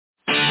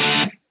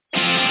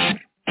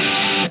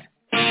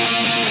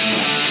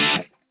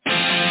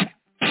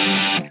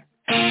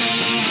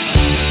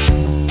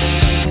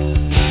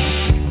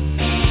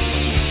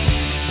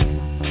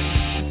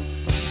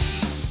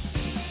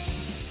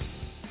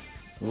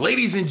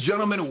Ladies and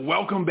gentlemen,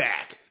 welcome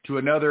back to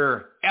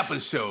another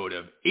episode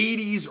of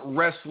 80s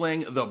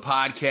Wrestling, the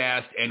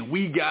podcast, and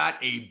we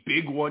got a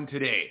big one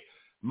today.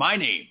 My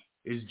name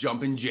is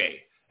Jumpin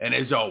Jay, and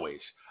as always,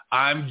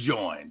 I'm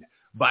joined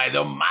by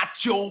the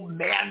Macho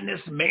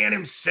Madness man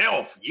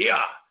himself.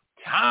 Yeah,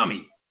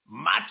 Tommy,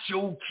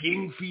 Macho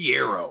King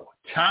Fierro.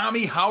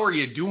 Tommy, how are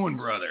you doing,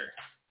 brother?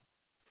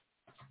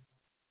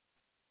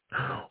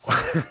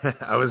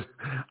 I was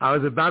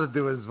about to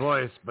do his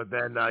voice, but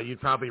then you'd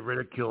probably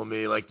ridicule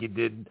me like you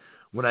did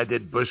when I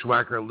did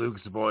Bushwhacker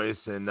Luke's voice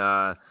and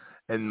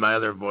my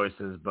other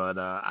voices. But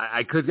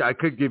I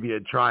could give you a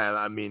try.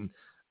 I'm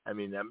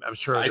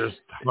sure there's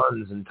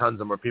tons and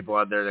tons of more people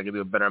out there that can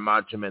do a better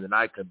Macho Man than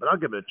I could, but I'll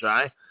give it a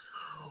try.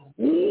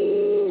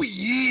 Oh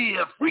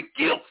yeah, freak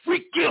out,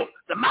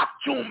 the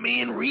Macho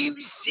Man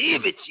Randy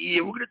Savage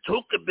here. We're gonna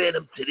talk about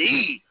him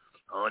today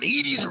on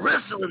 80s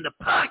Wrestling, the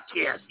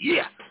podcast.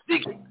 Yeah.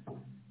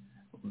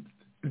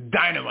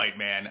 Dynamite,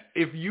 man.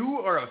 If you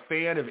are a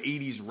fan of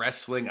 80s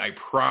wrestling, I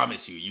promise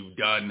you've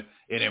done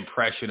an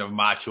impression of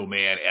Macho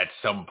Man at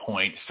some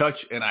point. Such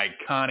an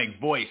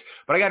iconic voice.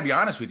 But I got to be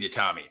honest with you,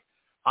 Tommy.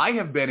 I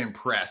have been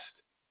impressed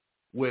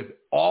with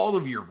all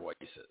of your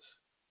voices.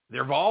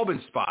 They've all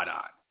been spot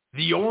on.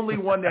 The only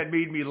one that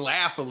made me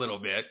laugh a little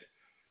bit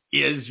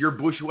is your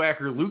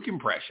Bushwhacker Luke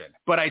impression.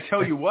 But I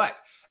tell you what,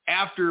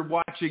 after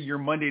watching your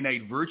Monday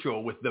Night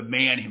Virtual with the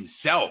man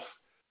himself,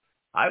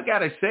 I've got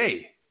to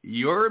say,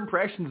 your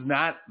impression's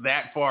not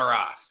that far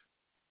off.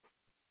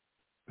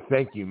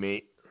 Thank you,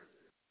 mate.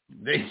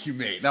 Thank you,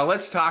 mate. Now,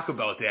 let's talk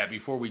about that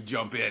before we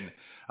jump in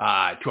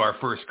to our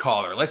first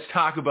caller. Let's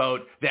talk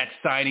about that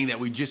signing that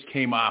we just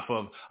came off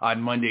of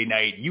on Monday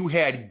night. You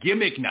had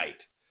Gimmick Night.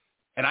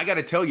 And I got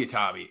to tell you,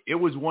 Tommy, it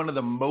was one of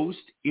the most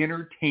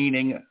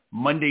entertaining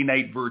Monday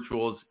Night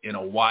Virtuals in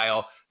a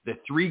while. The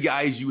three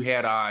guys you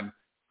had on,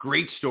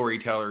 great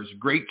storytellers,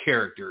 great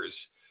characters.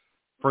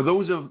 For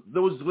those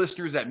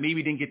listeners that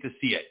maybe didn't get to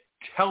see it,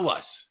 tell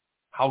us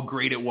how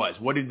great it was.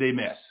 What did they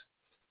miss?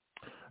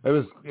 It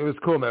was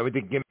cool, man. We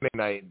did Gimmick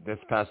Night this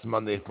past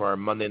Monday for our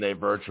Monday Night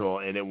Virtual,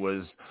 and it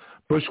was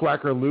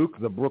Bushwhacker Luke,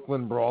 the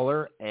Brooklyn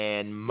Brawler,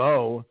 and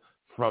Mo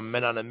from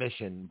Men on a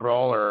Mission.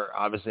 Brawler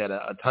obviously had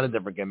a ton of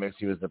different gimmicks.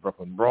 He was the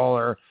Brooklyn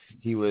Brawler.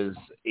 He was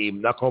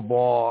Abe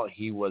Knuckleball.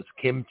 He was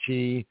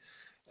Kimchi,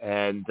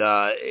 and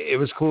it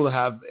was cool to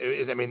have.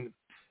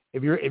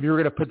 If you were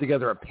going to put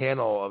together a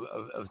panel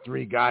of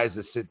three guys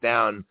to sit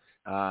down,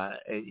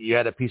 you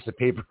had a piece of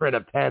paper and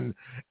a pen,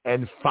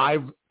 and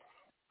 5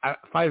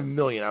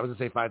 million, I was going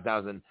to say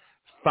 5,000,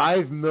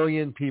 5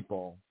 million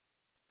people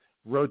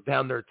wrote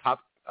down their top,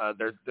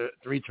 their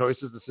three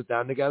choices to sit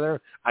down together.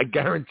 I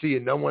guarantee you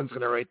no one's going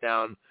to write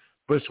down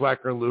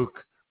Bushwhacker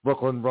Luke,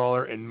 Brooklyn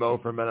Brawler, and Mo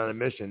for Men on a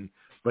Mission.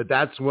 But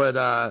that's what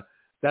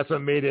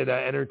made it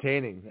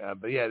entertaining.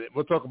 But yeah,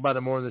 we'll talk about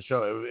it more in the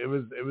show. It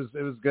was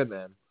good,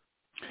 man.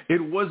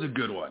 It was a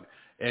good one.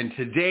 And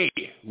today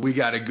we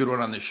got a good one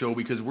on the show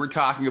because we're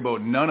talking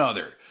about none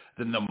other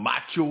than the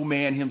Macho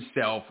Man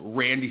himself,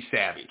 Randy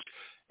Savage.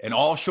 And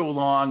all show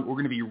long, we're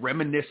going to be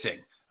reminiscing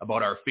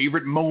about our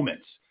favorite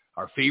moments,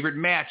 our favorite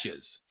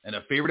matches, and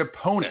our favorite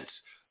opponents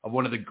of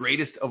one of the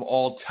greatest of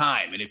all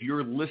time. And if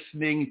you're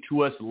listening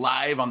to us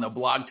live on the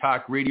Blog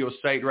Talk Radio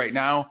site right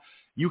now,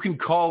 you can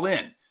call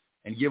in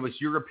and give us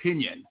your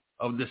opinion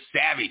of the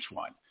Savage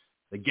one.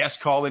 The guest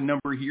call-in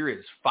number here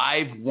is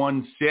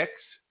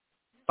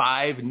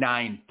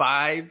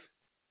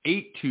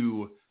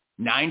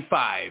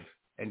 516-595-8295.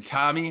 And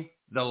Tommy,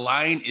 the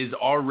line is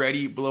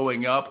already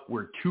blowing up.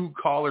 We're 2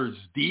 callers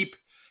deep.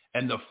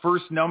 And the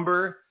first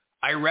number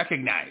I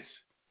recognize.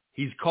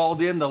 He's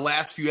called in the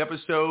last few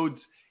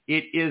episodes.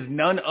 It is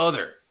none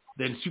other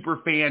than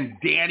superfan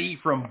Danny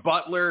from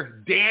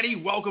Butler. Danny,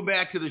 welcome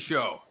back to the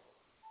show.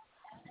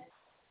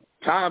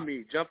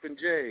 Tommy, Jumpin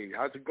Jay,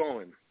 how's it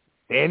going?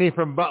 Danny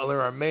from Butler,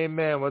 our main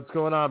man. What's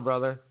going on,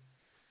 brother?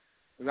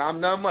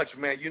 I'm not much,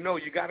 man. You know,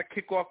 you got to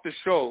kick off the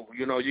show.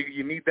 You know,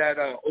 you need that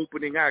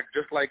opening act,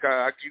 just like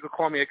you could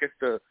call me, I guess,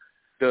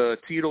 the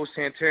Tito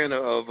Santana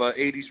of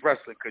 80s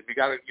wrestling, because we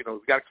got to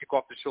kick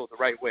off the show the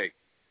right way.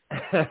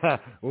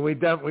 Well, we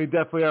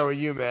definitely are with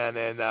you, man,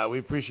 and we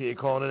appreciate you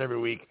calling in every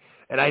week.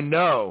 And I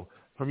know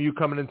from you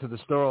coming into the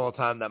store all the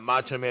time that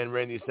Macho Man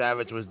Randy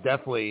Savage was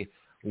definitely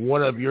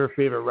one of your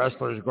favorite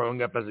wrestlers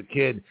growing up as a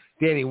kid.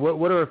 Danny,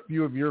 what are a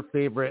few of your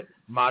favorite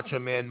Macho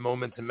Man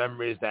moments and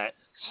memories that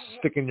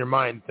stick in your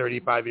mind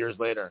 35 years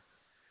later?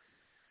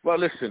 Well,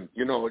 listen,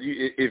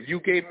 if you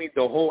gave me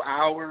the whole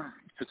hour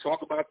to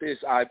talk about this,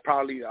 I'll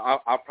probably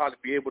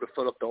be able to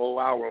fill up the whole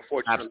hour.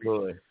 Unfortunately,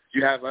 absolutely.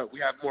 We have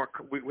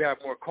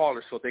more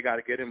callers, so they got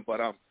to get in. But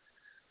I'm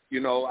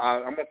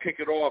gonna kick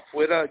it off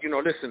with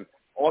listen.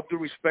 All due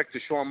respect to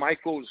Shawn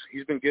Michaels,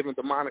 he's been given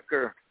the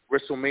moniker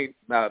WrestleMania,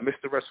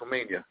 Mr.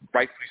 WrestleMania,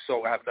 rightfully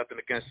so. I have nothing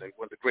against him.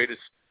 One of the greatest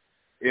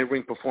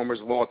in-ring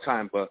performers of all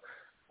time. But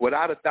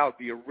without a doubt,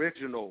 the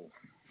original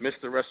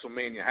Mr.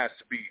 WrestleMania has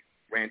to be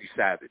Randy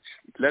Savage.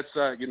 Let's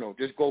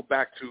just go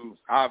back to,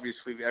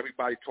 obviously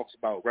everybody talks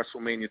about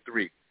WrestleMania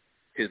 3,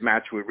 his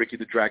match with Ricky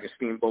the Dragon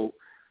Steamboat.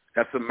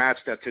 that's a match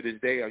that to this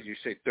day, as you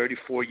say,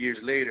 34 years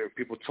later,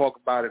 people talk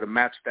about it, a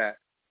match that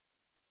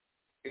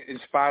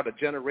inspired a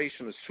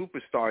generation of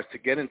superstars to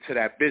get into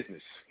that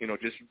business.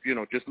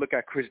 Just look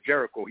at Chris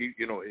Jericho. He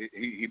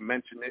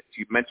mentioned it.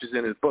 He mentions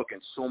in his book,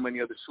 and so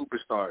many other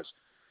superstars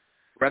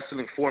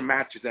wrestling 4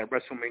 matches at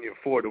WrestleMania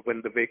 4 to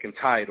win the vacant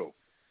title.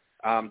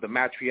 The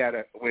match we had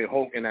with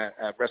Hogan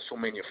at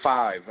WrestleMania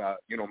 5,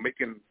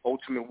 making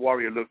Ultimate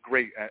Warrior look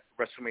great at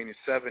WrestleMania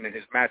 7, and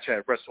his match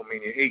at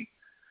WrestleMania 8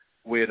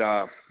 with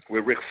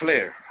Ric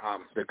Flair.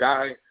 The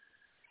guy,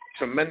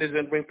 tremendous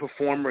in-ring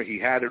performer. He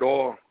had it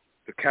all.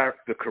 The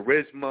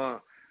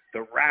charisma,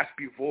 the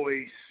raspy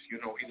voice.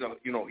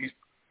 He's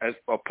as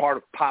a part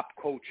of pop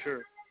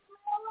culture.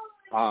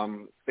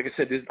 Like I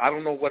said, I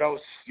don't know what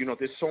else.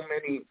 There's so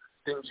many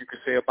things you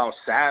could say about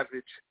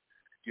Savage.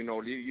 You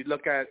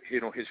look at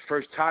his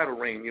first title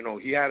reign.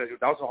 That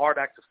was a hard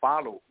act to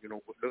follow.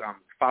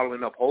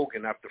 Following up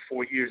Hogan after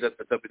 4 years as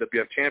the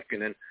WWF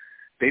champion, and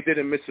they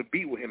didn't miss a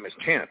beat with him as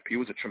champ. He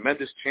was a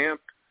tremendous champ.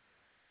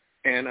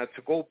 And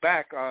to go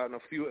back on a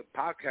few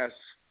podcasts,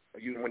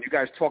 when you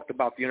guys talked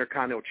about the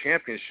Intercontinental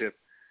Championship,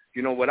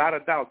 without a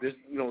doubt,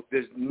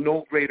 there's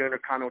no greater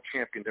Intercontinental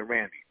champion than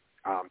Randy.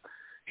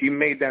 He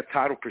made that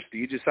title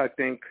prestigious. I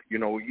think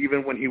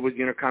even when he was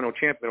the Intercontinental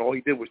champion, all he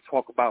did was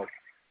talk about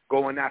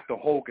going after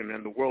Hogan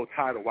and the world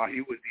title while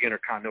he was the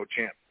Intercontinental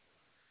champ.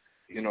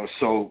 It's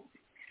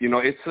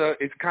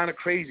kind of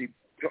crazy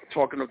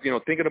talking of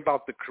thinking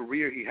about the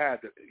career he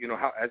had.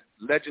 How as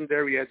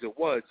legendary as it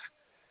was.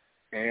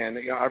 And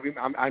I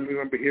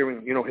remember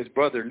hearing, his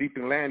brother,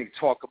 Leaping Lanny,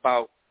 talk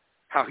about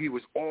how he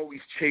was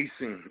always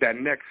chasing that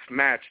next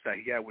match that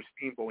he had with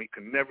Steamboat. He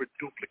could never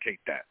duplicate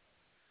that.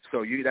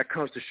 So that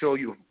comes to show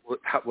you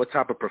what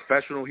type of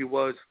professional he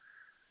was,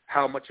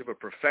 how much of a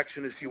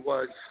perfectionist he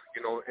was.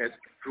 As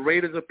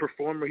great as a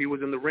performer he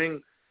was in the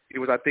ring, he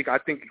was. I think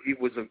he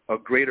was a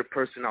greater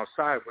person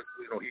outside. But,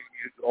 you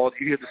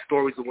hear the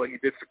stories of what he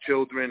did for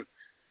children.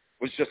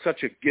 Was just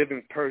such a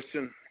giving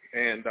person,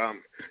 and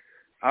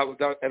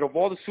and of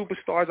all the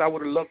superstars I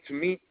would have loved to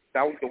meet,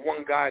 that was the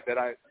one guy that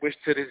I wish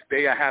to this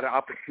day I had an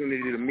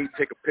opportunity to meet,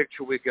 take a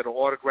picture with, get an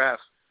autograph.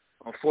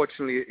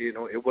 Unfortunately,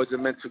 it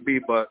wasn't meant to be.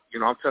 But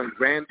I'm telling you,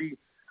 Randy,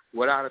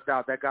 without a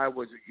doubt, that guy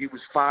was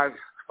 5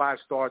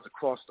 stars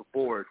across the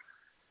board.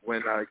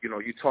 When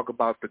you talk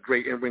about the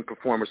great in-ring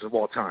performers of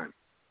all time.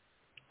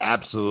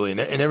 Absolutely,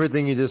 and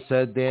everything you just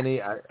said,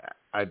 Danny,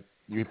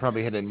 you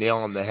probably hit a nail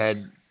on the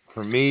head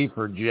for me,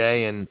 for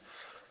Jay, and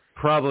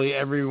probably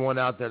everyone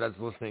out there that's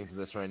listening to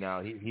this right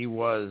now. He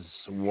was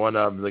one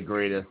of the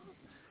greatest,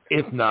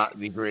 if not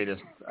the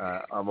greatest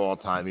of all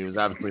time. He was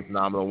absolutely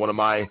phenomenal. One of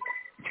my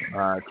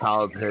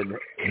childhood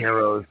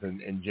heroes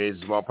and Jay's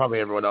as well. Probably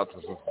everyone else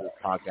listening to this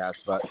podcast.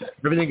 But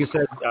everything you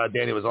said,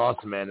 Danny, was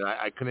awesome, man. And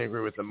I couldn't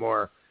agree with him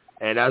more.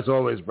 And as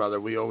always, brother,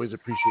 we always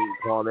appreciate you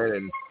calling in,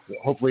 and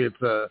hopefully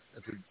it's a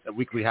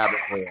weekly habit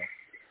for you.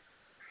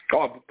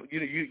 Oh,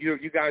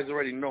 you guys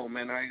already know,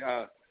 man.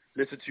 I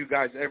listen to you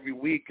guys every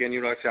week, and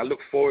I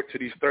look forward to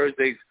these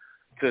Thursdays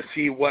to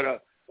see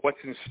what's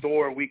in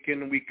store week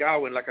in and week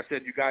out. And like I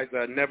said, you guys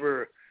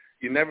never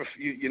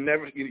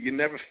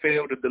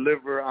fail to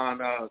deliver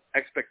on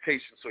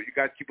expectations. So you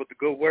guys keep up the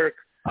good work.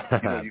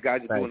 You guys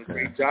are doing a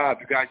great job.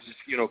 You guys just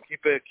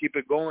keep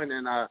it going,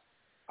 and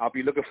I'll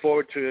be looking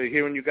forward to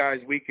hearing you guys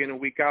week in and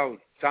week out.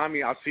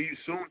 Tommy, I'll see you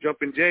soon.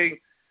 Jumpin Jay,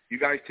 you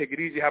guys take it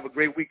easy. Have a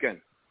great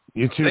weekend.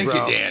 You too, Thank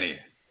bro. you, Danny.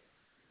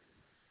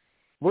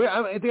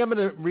 Well, I think I'm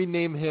going to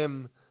rename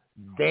him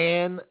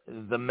Dan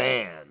the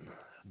Man.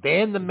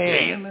 Dan the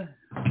Man.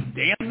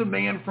 Dan the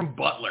Man from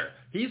Butler.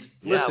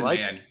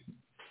 Man.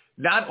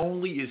 Not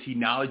only is he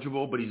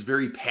knowledgeable, but he's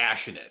very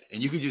passionate.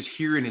 And you can just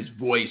hear in his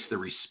voice the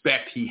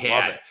respect he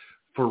had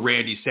for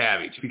Randy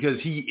Savage, because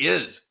he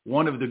is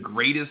one of the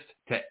greatest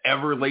to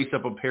ever lace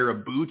up a pair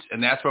of boots,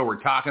 and that's why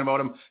we're talking about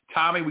him.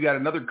 Tommy, we got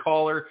another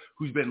caller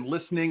who's been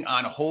listening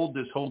on hold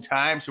this whole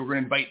time, so we're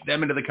going to invite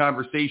them into the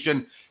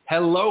conversation.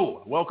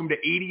 Hello. Welcome to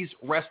 80s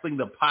Wrestling,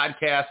 the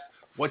podcast.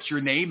 What's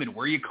your name and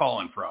where are you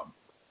calling from?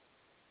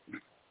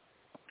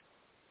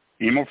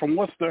 Emo from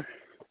Worcester.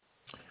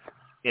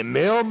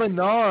 Emil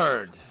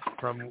Menard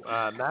from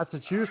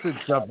Massachusetts,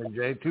 Jumpin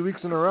Jay, 2 weeks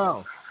in a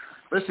row.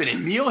 Listen,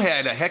 Emil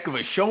had a heck of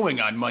a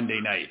showing on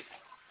Monday night.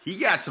 He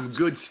got some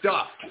good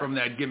stuff from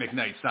that gimmick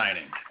night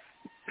signing.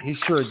 He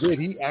sure did.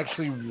 He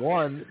actually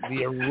won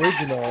the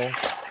original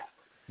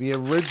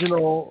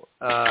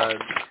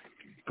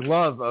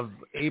glove of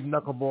Abe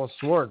Knuckleball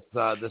Schwartz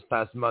this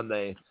past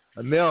Monday.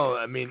 Emil,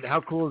 I mean,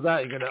 how cool is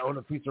that? You're going to own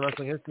a piece of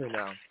wrestling history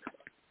now.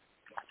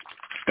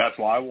 That's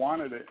why I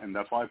wanted it, and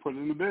that's why I put it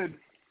in the bid.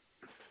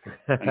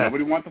 And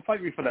nobody wanted to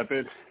fight me for that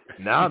bid.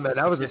 No, man,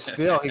 that was a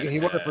steal. He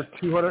won it for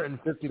 $250.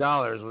 It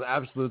was an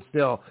absolute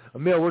steal.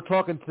 Emil, we're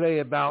talking today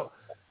about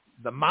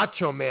the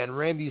Macho Man,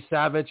 Randy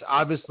Savage.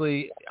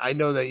 Obviously, I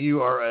know that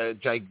you are a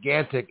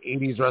gigantic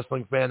 80s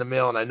wrestling fan,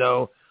 Emil, and I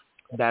know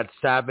that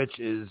Savage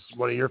is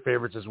one of your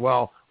favorites as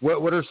well.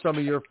 What are some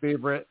of your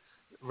favorite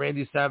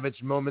Randy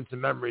Savage moments and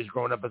memories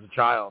growing up as a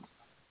child?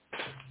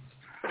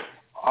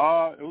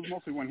 It was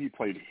mostly when he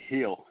played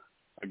heel.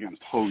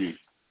 against Hoagie.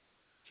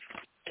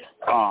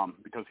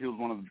 Because he was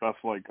one of the best,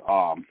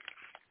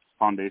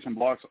 foundation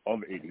blocks of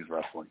 80s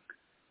wrestling.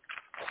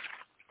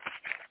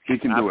 He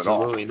can do it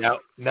all. Absolutely.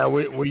 Now,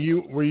 were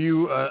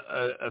you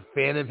a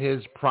fan of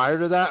his prior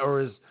to that,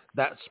 or is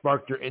that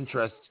sparked your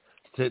interest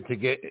to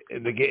get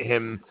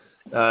him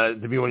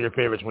to be one of your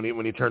favorites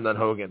when he turned on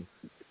Hogan?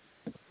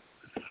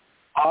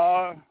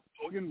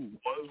 Hogan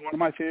was one of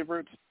my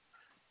favorites.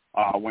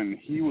 When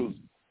he was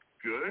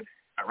good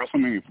at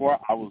WrestleMania 4,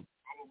 I was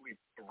probably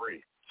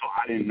 3, so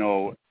I didn't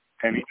know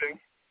anything.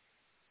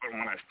 But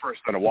when I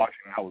first started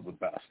watching, I was the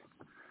best.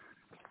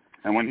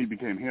 And when he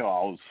became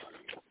heel,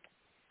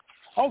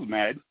 I was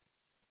mad,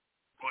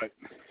 but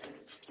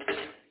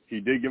he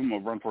did give him a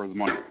run for his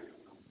money.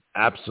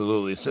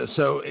 Absolutely.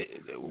 So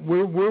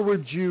where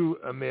would you,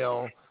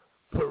 Emil,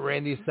 put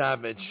Randy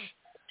Savage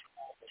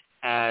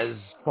as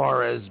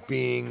far as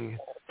being,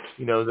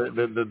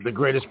 the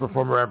greatest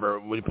performer ever?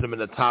 Would you put him in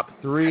the top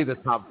 3, the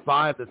top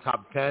 5, the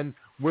top 10?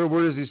 Where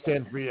does he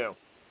stand for you?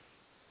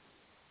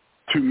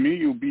 To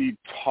me, it would be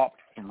top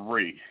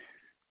 3.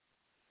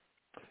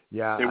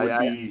 Yeah, it would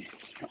be.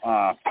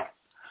 I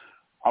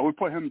would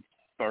put him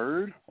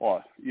 3rd,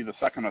 or either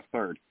 2nd or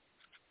 3rd,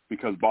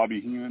 because Bobby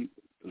Heenan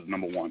is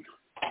number 1.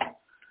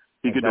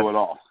 He could do it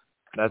all.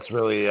 That's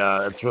really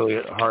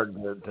hard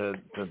to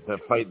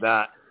fight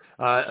that.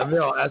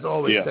 Emil, as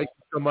always, Thank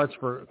you so much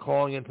for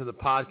calling into the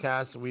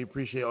podcast. We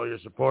appreciate all your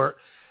support.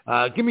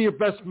 Give me your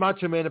best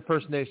Macho Man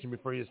impersonation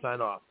before you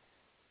sign off.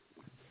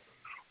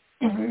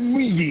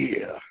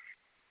 Yeah.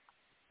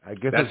 I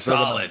guess that's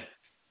solid.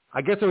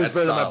 I guess it was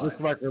better than my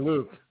Bushwhacker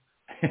Luke.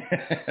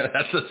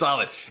 That's a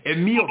solid.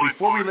 Emil,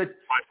 before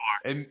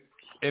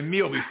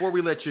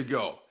we let you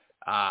go,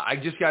 I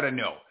just got to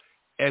know,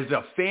 as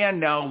a fan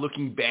now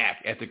looking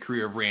back at the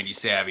career of Randy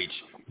Savage,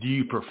 do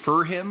you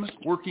prefer him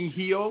working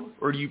heel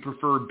or do you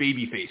prefer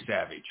babyface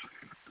Savage?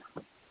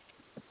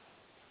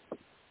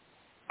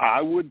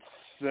 I would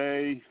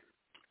say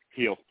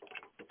heel.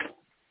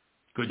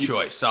 Good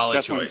choice. Solid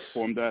choice. That's when he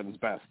performed at his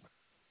best.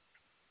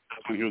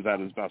 That's when he was at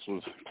his best,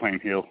 was playing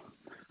heel.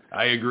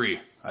 I agree.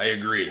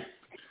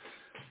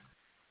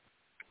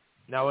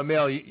 Now,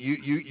 Emil,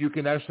 you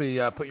can actually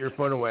put your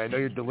phone away. I know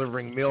you're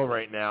delivering mail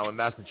right now in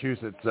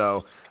Massachusetts,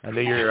 so I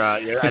know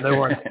I know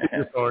we're on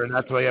speakerphone, and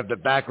that's why you have the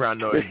background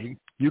noise.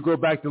 You go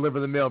back, deliver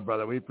the mail,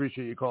 brother. We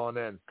appreciate you calling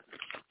in.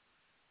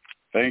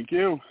 Thank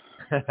you.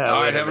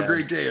 All right, have a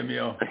great day,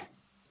 Emil.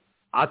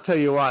 I'll tell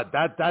you what,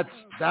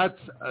 that's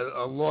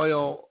a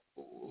loyal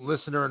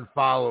listener and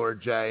follower,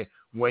 Jay,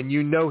 when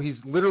you know he's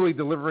literally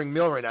delivering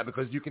mail right now,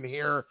 because you can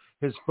hear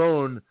his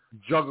phone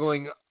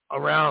juggling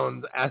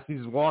around as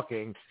he's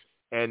walking.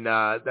 And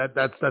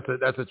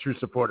that's a true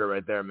supporter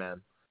right there,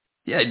 man.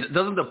 Yeah,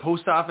 doesn't the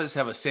post office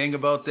have a saying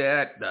about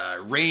that?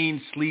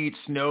 Rain, sleet,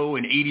 snow,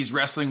 and 80s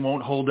wrestling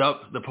won't hold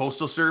up the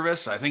postal service.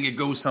 I think it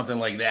goes something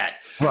like that.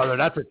 Brother,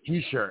 that's a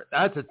T-shirt.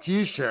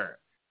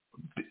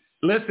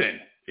 Listen,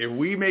 if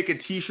we make a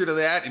T-shirt of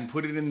that and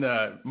put it in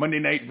the Monday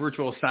night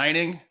virtual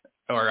signing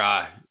or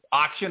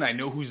auction, I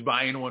know who's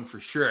buying one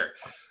for sure.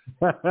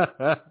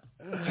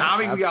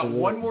 Tommy, we got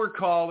one more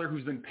caller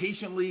who's been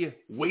patiently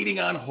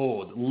waiting on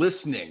hold,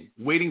 listening,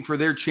 waiting for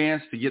their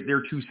chance to get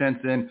their 2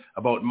 cents in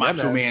about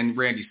Macho Man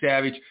Randy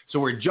Savage. So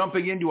we're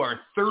jumping into our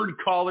 3rd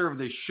caller of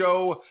the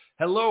show.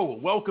 Hello,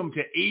 welcome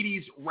to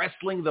 80s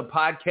Wrestling, the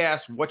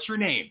podcast. What's your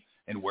name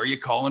and where are you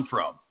calling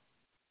from?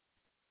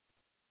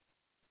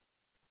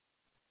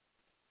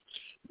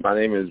 My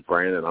name is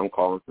Brandon. I'm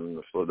calling from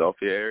the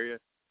Philadelphia area.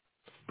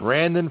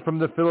 Brandon from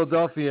the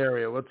Philadelphia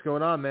area. What's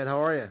going on, man?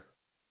 How are you?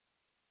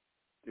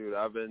 Dude,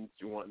 I've been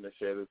wanting to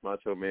share this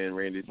Macho Man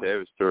Randy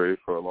Savage story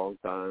for a long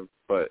time,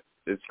 but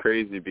it's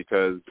crazy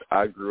because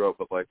I grew up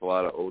with a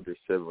lot of older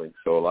siblings,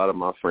 so a lot of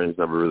my friends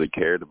never really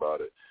cared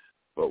about it.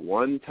 But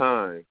one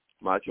time,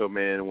 Macho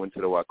Man went to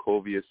the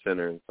Wachovia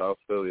Center in South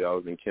Philly. I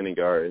was in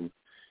kindergarten,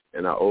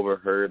 and I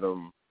overheard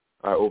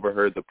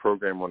the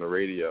program on the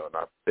radio, and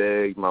I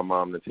begged my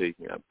mom to take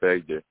me. I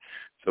begged her.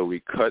 So we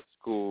cut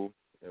school,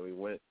 and we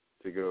went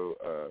to go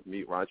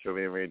meet Macho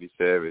Man Randy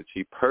Savage.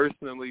 He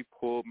personally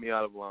pulled me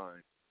out of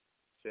line,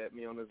 sat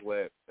me on his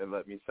lap, and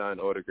let me sign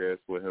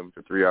autographs with him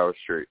for 3 hours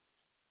straight.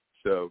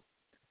 So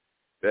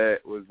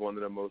that was one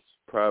of the most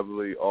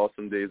probably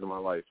awesome days of my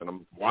life, and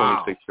I'm a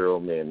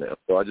 26-year-old man now.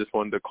 So I just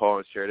wanted to call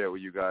and share that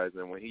with you guys.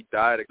 And when he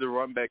died, to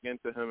run back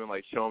into him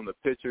and show him the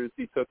pictures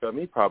he took of him,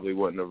 he probably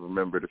wouldn't have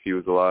remembered if he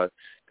was alive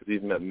because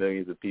he's met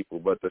millions of people.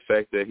 But the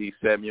fact that he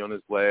sat me on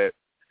his lap,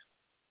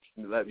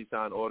 let me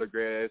sign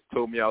autographs,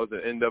 told me I was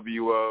an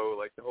NWO,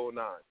 the whole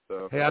nine.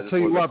 So hey, I'll tell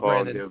you what,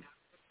 Brandon,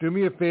 do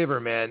me a favor,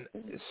 man.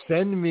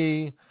 Send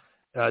me,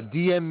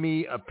 DM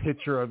me a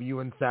picture of you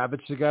and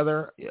Savage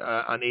together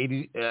on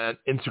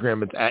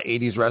Instagram. It's at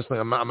 80s Wrestling.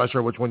 I'm not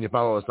sure which one you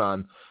follow us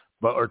on,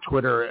 or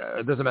Twitter.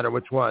 It doesn't matter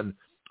which one.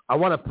 I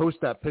want to post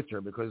that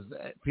picture because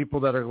people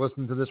that are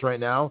listening to this right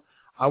now,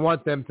 I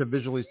want them to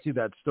visually see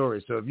that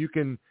story. So if you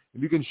can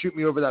shoot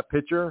me over that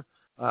picture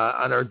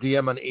on our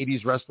DM on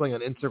 80s Wrestling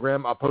on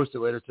Instagram, I'll post it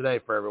later today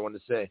for everyone to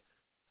see.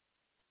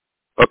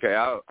 Okay,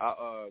 I'll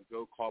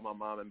go call my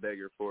mom and beg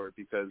her for it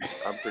because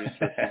I'm pretty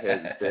sure she has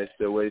it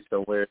stashed away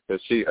somewhere.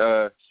 Because she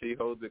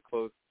holds it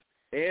close.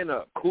 And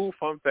a cool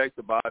fun fact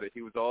about it,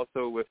 he was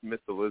also with Miss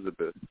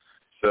Elizabeth.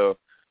 So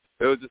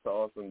it was just an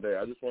awesome day.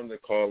 I just wanted to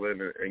call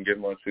in and give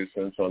my 2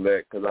 cents on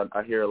that because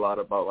I hear a lot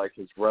about, like,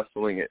 his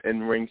wrestling and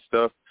in-ring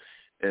stuff,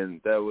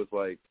 and that was,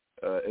 like,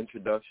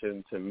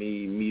 introduction to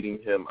me meeting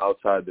him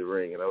outside the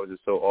ring. And that was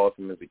just so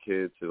awesome as a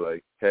kid to,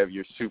 like, have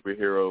your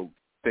superhero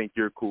think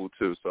you're cool,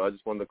 too. So I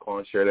just wanted to call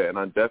and share that, and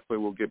I definitely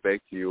will get back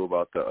to you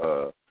about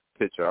the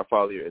picture. I'll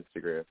follow your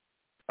Instagram.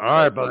 All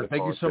right, brother.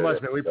 Thank you so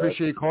much, man. We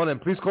appreciate you calling in.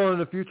 Please call in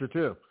the future,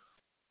 too.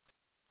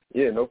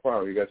 Yeah, no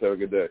problem. You guys have a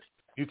good day.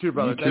 You too,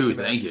 brother.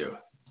 Thank you.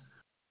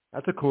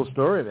 That's a cool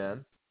story,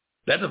 man.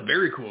 That's a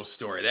very cool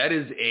story. That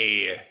is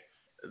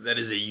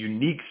a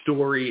unique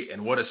story,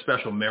 and what a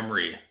special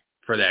memory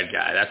for that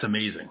guy. That's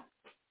amazing.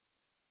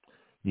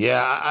 Yeah,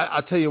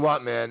 I'll tell you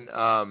what, man.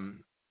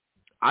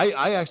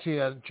 I actually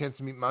had a chance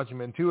to meet Macho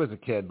Man, too, as a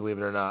kid, believe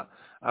it or not.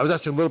 I was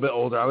actually a little bit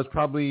older. I was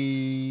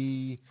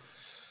probably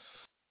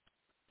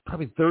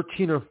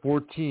 13 or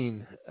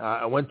 14.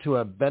 I went to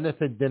a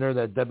benefit dinner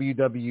that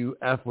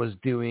WWF was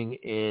doing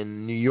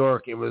in New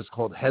York. It was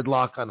called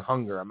Headlock on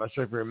Hunger. I'm not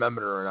sure if you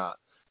remember it or not.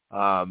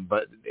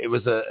 But it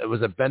was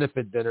a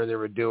benefit dinner they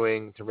were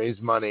doing to raise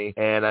money.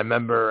 And I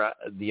remember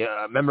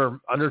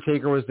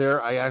Undertaker was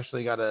there. I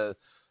actually got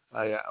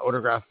I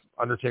autographed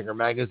Undertaker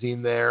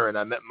magazine there, and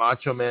I met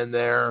Macho Man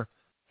there.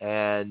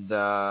 And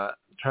I'm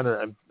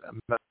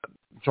not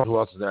sure who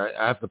else is there.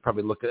 I have to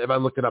probably look at it. If I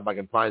look it up, I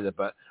can find it.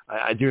 But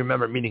I do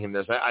remember meeting him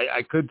there. So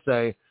I could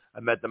say I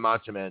met the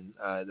Macho Man,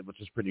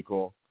 which is pretty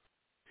cool.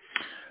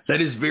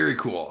 That is very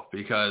cool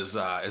because,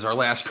 as our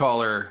last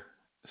caller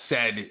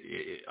said,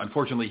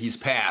 unfortunately he's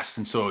passed,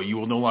 and so you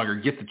will no longer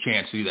get the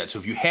chance to do that. So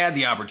if you had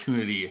the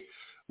opportunity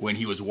when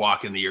he was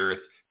walking the earth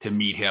to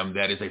meet him,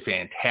 that is a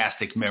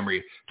fantastic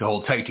memory to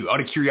hold tight to. Out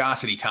of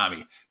curiosity, Tommy,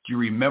 do you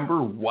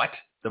remember what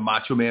the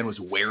Macho Man was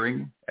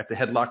wearing at the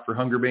Headlock for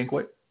Hunger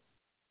banquet?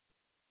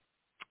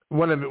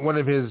 One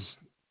of his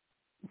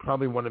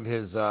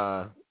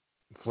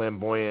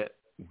flamboyant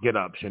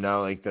get-ups,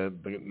 like the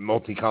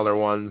multicolor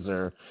ones,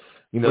 or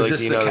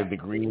the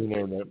green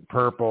or the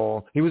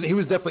purple. He was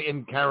definitely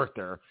in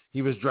character.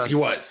 He was dressed. He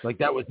was like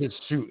that was his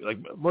suit. Like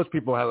most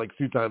people had like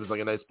suit times,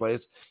 like a nice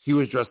place. He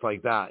was dressed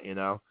like that.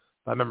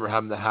 I remember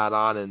having the hat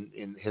on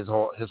and his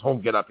whole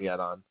get-up he had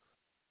on.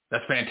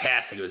 That's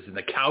fantastic. It was in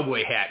the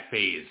cowboy hat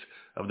phase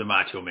of the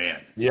Macho Man.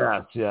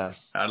 Yes.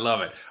 I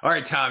love it. All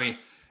right, Tommy.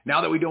 Now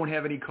that we don't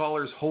have any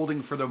callers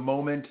holding for the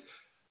moment,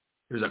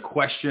 there's a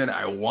question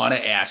I want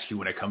to ask you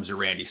when it comes to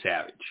Randy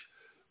Savage.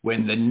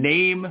 When the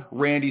name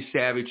Randy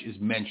Savage is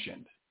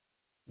mentioned,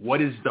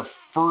 what is the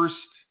first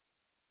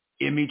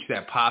image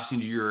that pops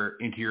into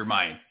your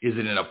mind? Is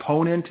it an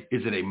opponent?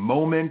 Is it a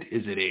moment?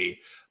 Is it a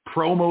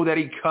promo that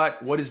he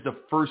cut? What is the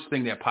first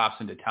thing that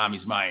pops into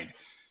Tommy's mind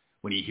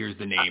when he hears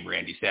the name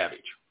Randy Savage?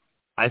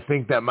 I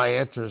think that my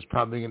answer is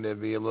probably going to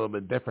be a little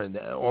bit different.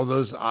 All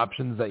those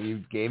options that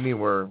you gave me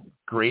were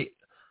great,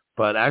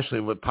 but actually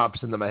what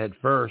pops into my head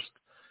first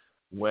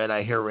when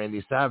I hear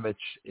Randy Savage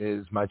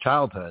is my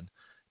childhood,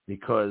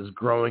 because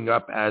growing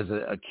up as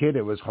a kid,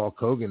 it was Hulk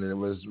Hogan and it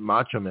was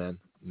Macho Man,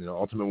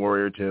 Ultimate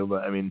Warrior too.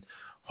 But I mean,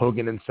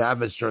 Hogan and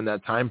Savage during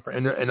that time,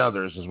 and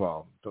others as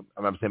well.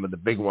 I'm not saying, but the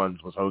big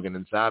ones was Hogan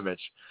and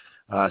Savage,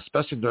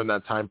 especially during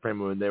that time frame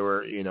when they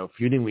were,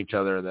 feuding with each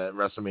other. That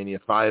WrestleMania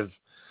 5.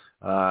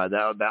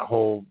 That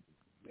whole,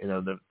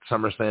 the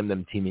SummerSlam,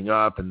 them teaming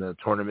up, and the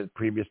tournament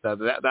previous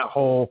that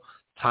whole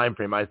time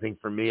frame, I think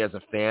for me as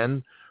a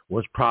fan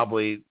was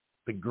probably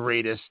the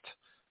greatest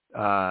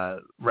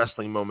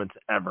wrestling moments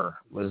ever.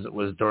 Was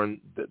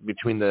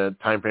between the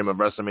time frame of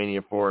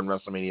WrestleMania 4 and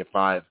WrestleMania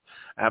 5.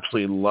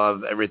 Absolutely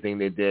love everything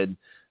they did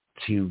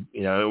to,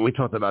 we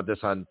talked about this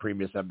on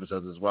previous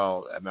episodes as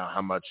well, about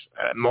how much,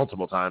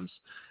 multiple times,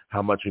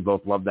 how much we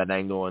both loved that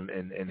angle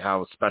and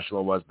how special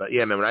it was. But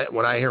yeah, man,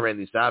 when I hear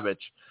Randy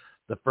Savage,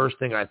 the first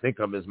thing I think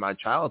of is my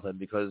childhood,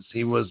 because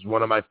he was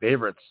one of my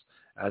favorites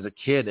as a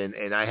kid,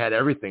 and I had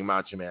everything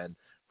Macho Man,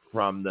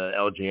 from the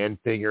LJN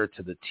figure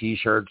to the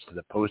T-shirts to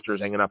the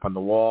posters hanging up on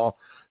the wall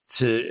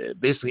to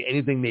basically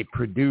anything they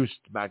produced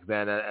back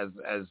then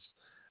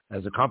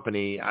as a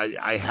company.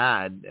 I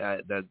had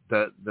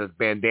the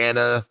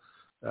bandana,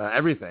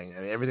 everything.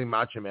 I mean, everything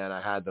Macho Man. I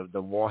had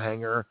the wall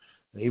hanger.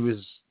 He was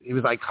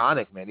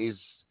iconic, man.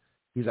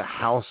 He's a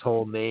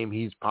household name.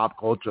 He's pop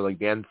culture, like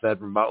Dan said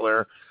from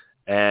Butler,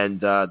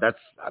 and that's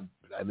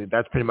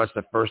pretty much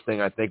the first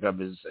thing I think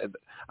of. Is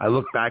I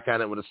look back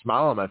at it with a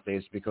smile on my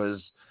face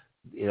because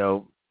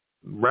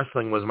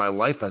wrestling was my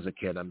life as a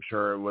kid. I'm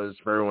sure it was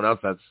for everyone else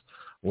that's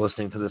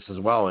listening to this as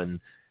well. And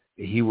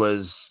he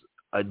was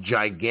a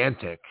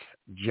gigantic,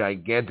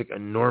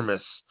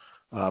 enormous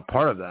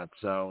part of that.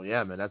 So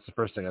yeah, man, that's the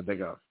first thing I think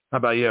of. How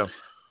about you?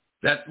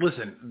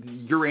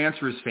 Listen, your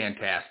answer is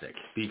fantastic,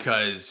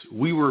 because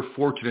we were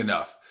fortunate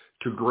enough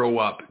to grow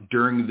up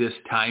during this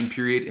time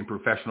period in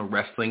professional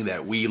wrestling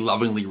that we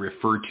lovingly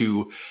refer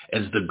to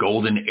as the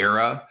golden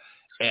era.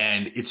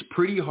 And it's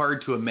pretty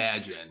hard to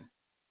imagine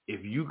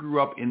if you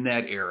grew up in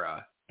that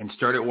era and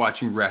started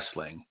watching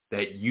wrestling,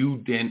 that you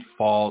didn't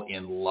fall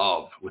in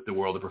love with the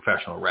world of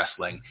professional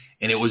wrestling.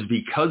 And it was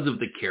because of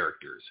the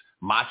characters,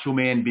 Macho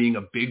Man being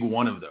a big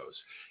one of those.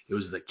 It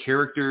was the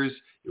characters.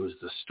 It was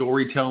the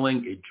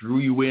storytelling. It drew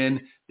you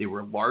in. They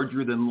were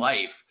larger than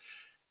life.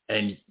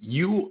 And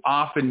you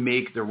often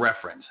make the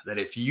reference that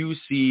if you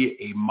see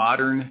a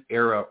modern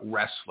era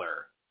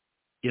wrestler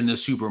in the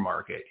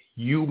supermarket,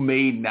 it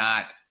may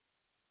not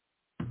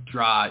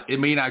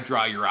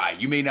draw your eye.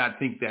 You may not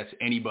think that's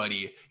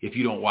anybody if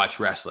you don't watch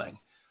wrestling.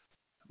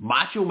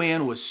 Macho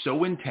Man was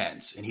so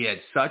intense and he had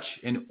such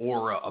an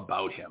aura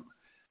about him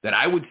that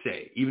I would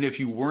say, even if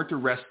you weren't a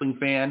wrestling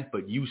fan,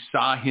 but you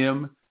saw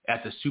him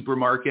at the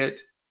supermarket,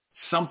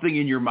 something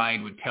in your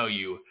mind would tell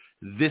you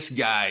this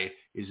guy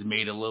is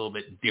made a little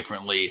bit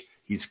differently.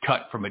 He's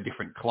cut from a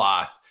different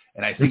cloth.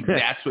 And I think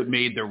that's what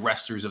made the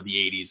wrestlers of the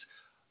 80s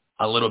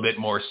a little bit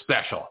more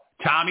special.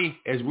 Tommy,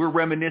 as we're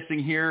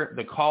reminiscing here,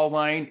 the call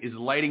line is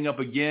lighting up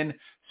again.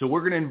 So we're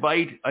going to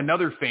invite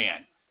another fan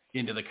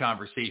into the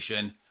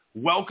conversation.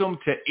 Welcome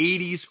to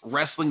 80s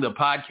Wrestling, the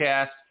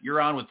podcast. You're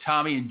on with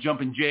Tommy and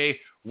Jumpin Jay.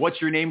 What's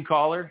your name,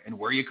 caller, and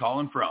where are you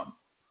calling from?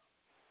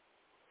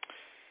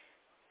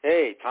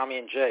 Hey, Tommy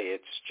and Jay.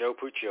 It's Joe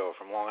Puccio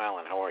from Long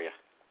Island. How are you?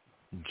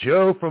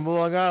 Joe from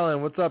Long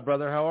Island. What's up,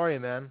 brother? How are you,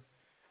 man?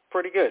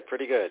 Pretty good.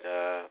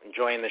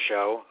 Enjoying the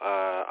show,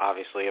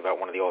 obviously, about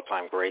one of the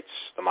all-time greats,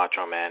 the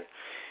Macho Man.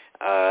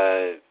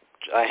 I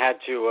had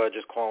to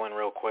just call in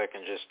real quick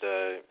and just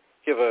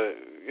give a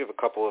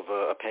couple of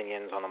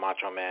opinions on the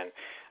Macho Man.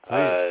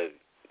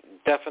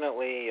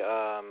 Definitely,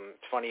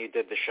 it's funny you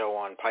did the show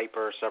on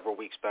Piper several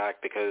weeks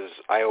back because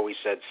I always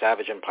said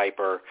Savage and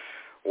Piper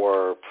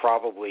were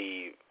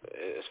probably,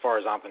 as far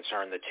as I'm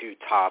concerned, the two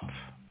top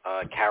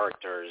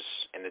characters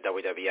in the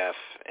WWF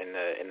in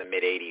the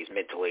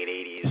mid to late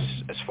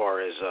 80s, as far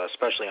as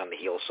especially on the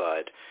heel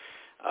side.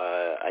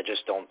 I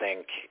just don't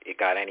think it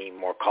got any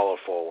more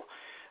colorful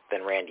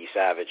than Randy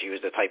Savage. He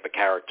was the type of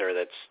character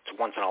that's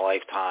once in a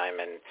lifetime,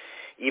 and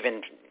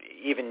even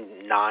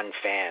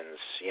non-fans,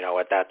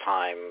 at that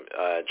time,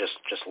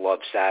 just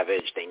loved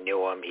Savage. They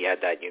knew him. He had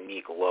that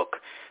unique look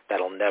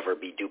that'll never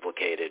be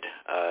duplicated.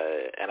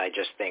 And I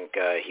just think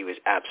he was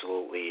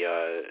absolutely,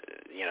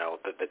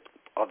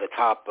 the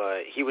top.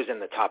 He was in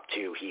the top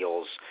two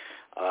heels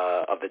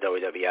of the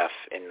WWF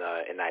in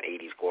that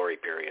 80s glory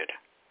period.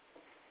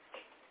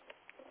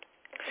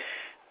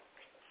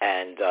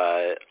 And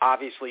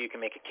obviously you can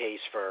make a case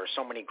for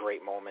so many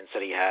great moments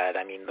that he had.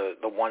 I mean,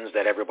 the ones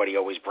that everybody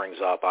always brings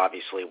up,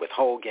 obviously, with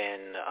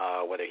Hogan,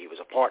 whether he was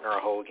a partner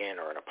of Hogan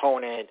or an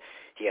opponent.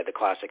 He had the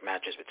classic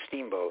matches with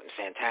Steamboat and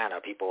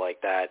Santana, people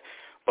like that.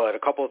 But a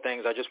couple of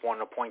things I just wanted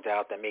to point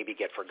out that maybe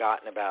get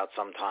forgotten about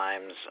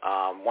sometimes.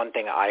 One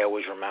thing I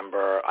always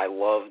remember, I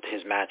loved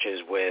his matches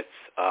with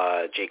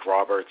Jake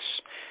Roberts.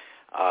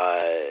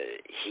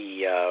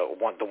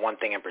 The one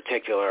thing in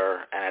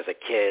particular, and as a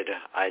kid,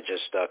 I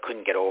just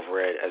couldn't get over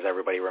it, as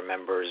everybody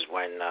remembers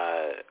when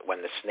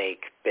the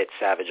snake bit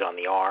Savage on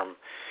the arm.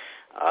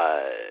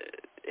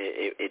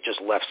 It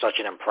just left such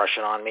an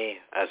impression on me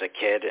as a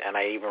kid, and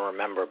I even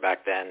remember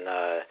back then,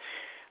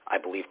 I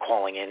believe,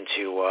 calling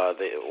into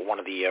one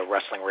of the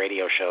wrestling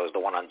radio shows, the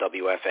one on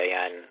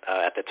WFAN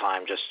at the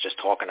time, just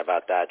talking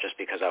about that, just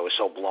because I was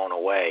so blown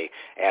away,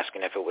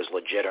 asking if it was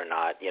legit or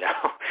not,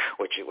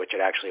 which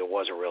it actually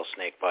was a real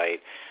snake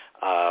bite,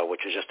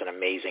 which was just an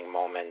amazing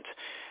moment.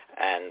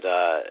 And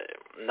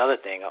another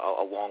thing,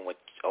 along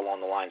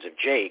the lines of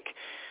Jake,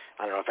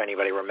 I don't know if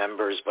anybody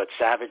remembers, but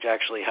Savage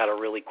actually had a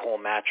really cool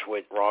match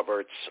with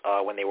Roberts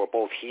when they were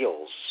both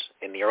heels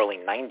in the early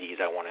 90s,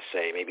 I want to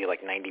say, maybe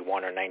like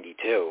 91 or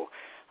 92,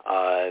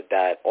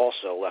 that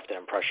also left an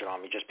impression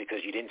on me just because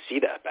you didn't see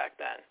that back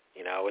then.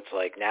 It's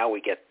like now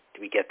we get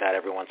that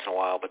every once in a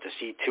while, but to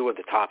see two of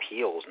the top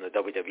heels in the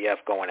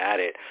WWF going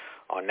at it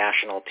on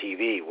national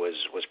TV was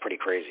pretty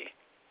crazy.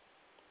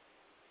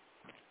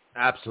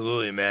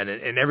 Absolutely, man.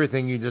 And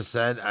everything you just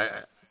said,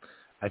 I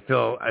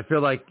feel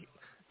like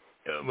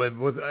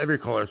with every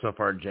caller so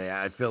far, Jay,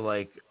 I feel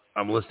like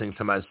I'm listening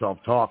to myself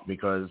talk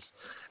because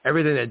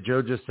everything that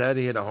Joe just said,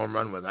 he hit a home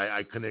run with.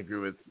 I couldn't agree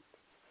with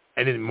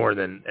anything more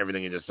than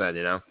everything he just said,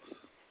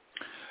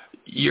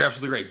 You're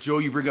absolutely right. Joe,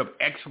 you bring up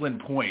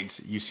excellent points.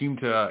 You seem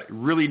to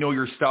really know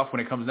your stuff when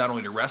it comes not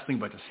only to wrestling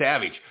but to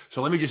Savage.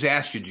 So let me just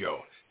ask you,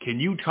 Joe, can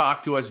you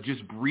talk to us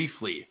just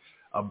briefly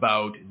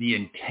about the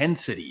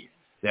intensity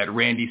that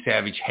Randy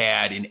Savage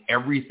had in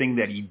everything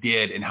that he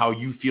did and how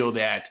you feel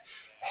that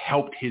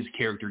helped his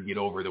character get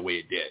over the way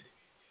it did?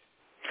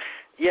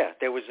 Yeah,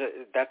 there was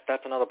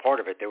that's another part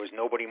of it. There was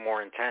nobody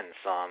more intense,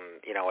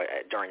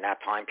 during that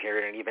time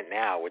period, and even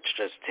now. It's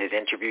just his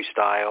interview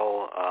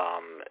style.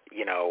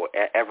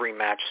 Every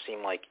match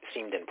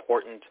seemed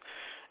important.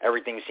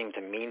 Everything seemed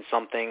to mean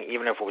something,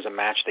 even if it was a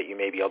match that you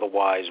maybe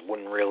otherwise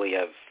wouldn't really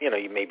have,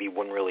 you maybe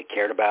wouldn't really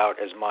cared about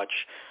as much.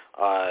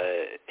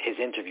 His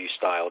interview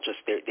style, just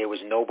there was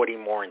nobody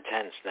more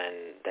intense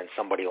than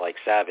somebody like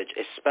Savage,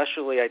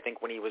 especially I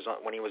think when he was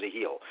a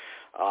heel.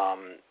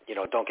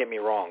 Don't get me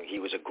wrong, he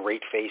was a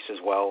great face as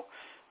well.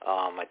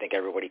 I think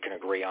everybody can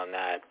agree on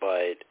that.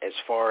 But as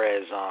far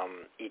as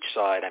each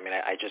side, I mean,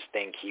 I just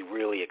think he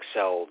really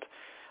excelled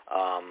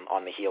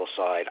on the heel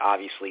side.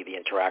 Obviously, the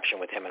interaction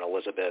with him and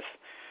Elizabeth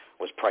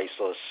was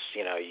priceless.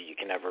 You know, you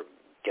can never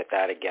get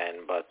that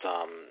again. But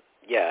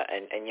yeah,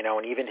 and you know,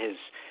 and even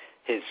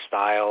his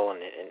style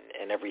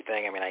and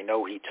everything. I mean, I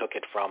know he took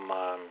it from.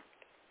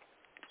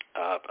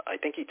 I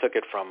think he took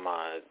it from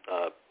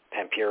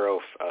Pampiro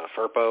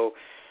Firpo,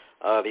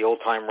 the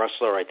old-time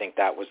wrestler. I think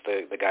that was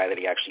the guy that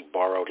he actually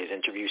borrowed his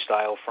interview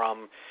style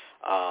from,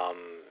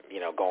 you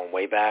know, going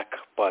way back.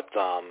 But,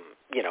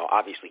 you know,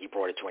 obviously he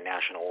brought it to a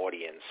national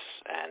audience,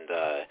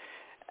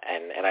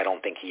 and I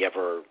don't think he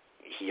ever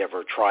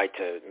tried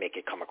to make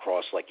it come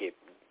across like it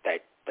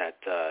that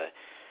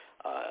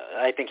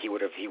I think he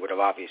would have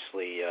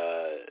obviously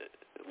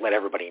let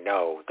everybody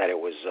know that it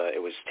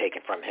was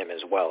taken from him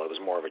as well. It was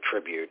more of a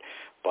tribute,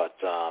 but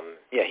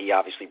yeah, he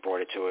obviously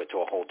brought it to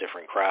a whole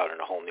different crowd and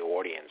a whole new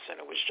audience, and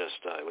it was just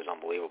it was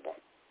unbelievable.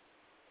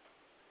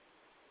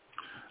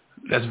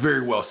 That's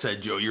very well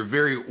said, Joe. You're a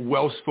very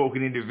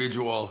well-spoken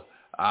individual.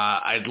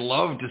 I'd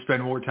love to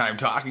spend more time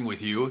talking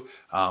with you,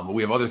 but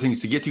we have other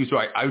things to get to. So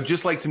I would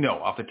just like to know,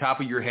 off the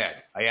top of your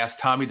head, I asked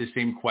Tommy the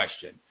same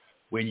question.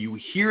 When you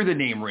hear the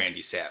name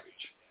Randy Savage,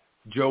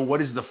 Joe,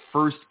 what is the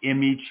first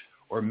image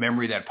or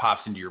memory that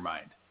pops into your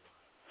mind?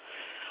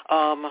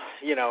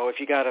 You know, if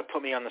you got to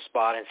put me on the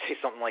spot and say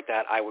something like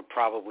that, I would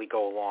probably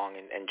go along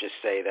and just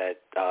say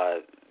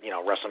that, you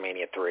know,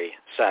 WrestleMania 3,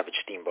 Savage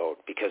Steamboat,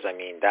 because, I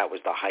mean, that was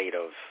the height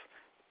of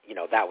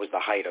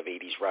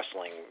 80s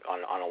wrestling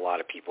on a lot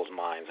of people's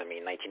minds. I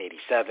mean,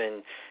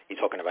 1987, you're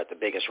talking about the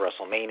biggest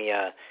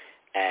WrestleMania,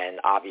 and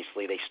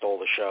obviously they stole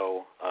the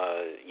show.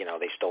 You know,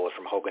 they stole it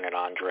from Hogan and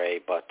Andre,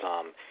 but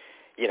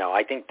you know,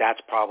 I think that's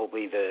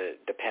probably the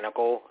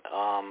pinnacle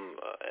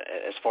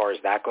as far as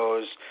that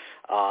goes,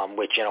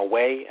 which in a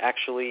way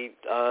actually,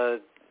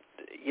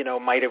 you know,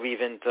 might have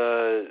even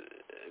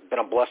been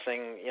a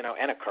blessing, you know,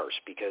 and a curse,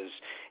 because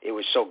it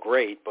was so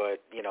great.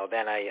 But, you know,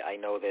 then I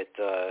know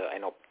that I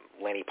know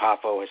Lanny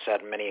Poffo has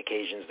said on many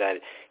occasions that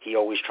he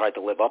always tried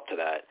to live up to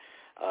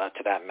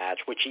that match,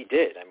 which he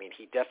did. I mean,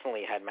 he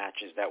definitely had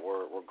matches that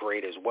were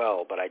great as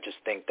well, but I just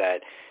think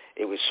that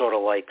it was sort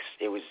of like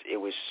it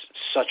was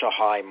such a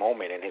high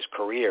moment in his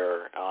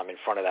career in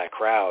front of that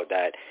crowd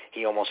that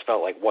he almost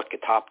felt like what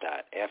could top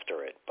that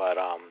after it. But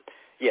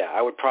yeah,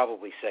 I would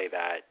probably say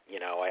that, you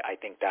know, I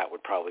think that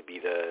would probably be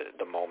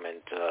the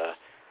moment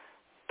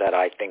that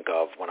I think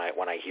of when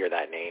I hear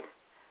that name.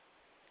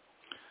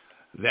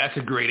 That's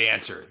a great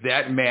answer.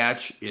 That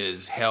match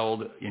is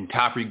held in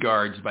top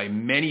regards by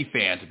many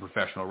fans of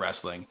professional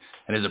wrestling.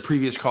 And as a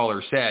previous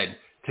caller said,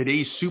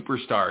 today's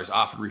superstars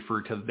often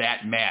refer to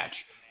that match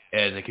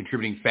as a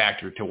contributing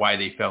factor to why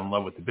they fell in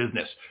love with the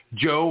business.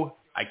 Joe,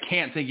 I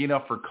can't thank you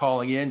enough for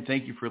calling in.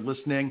 Thank you for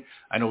listening.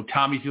 I know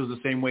Tommy feels the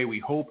same way. We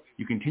hope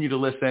you continue to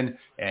listen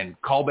and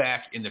call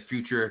back in the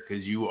future,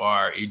 because you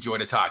are a joy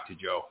to talk to,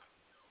 Joe.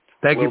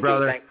 Thank you,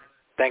 brother.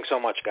 Thanks so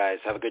much, guys.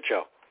 Have a good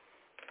show.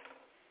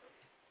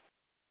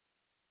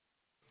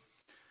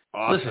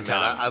 Awesome, Listen,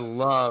 man.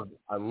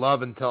 I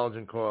love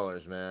intelligent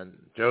callers, man.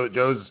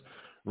 Joe's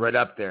right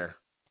up there.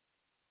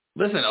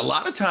 Listen, a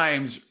lot of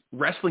times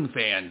wrestling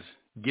fans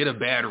get a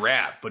bad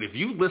rap, but if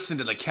you listen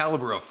to the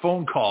caliber of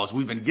phone calls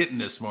we've been getting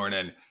this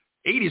morning,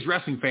 80s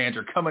wrestling fans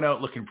are coming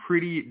out looking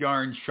pretty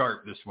darn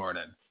sharp this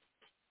morning.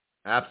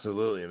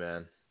 Absolutely,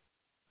 man.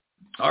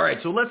 All right,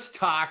 so let's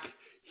talk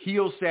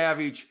heel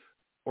Savage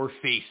or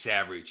face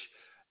Savage.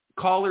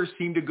 Callers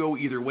seem to go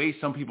either way.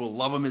 Some people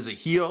love him as a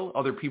heel.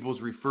 Other people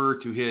refer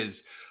to his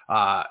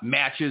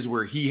matches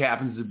where he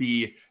happens to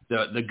be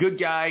the good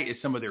guy as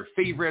some of their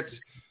favorites.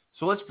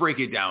 So let's break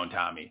it down,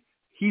 Tommy.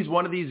 He's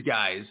one of these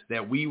guys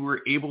that we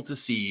were able to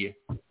see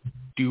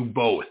do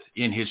both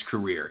in his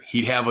career.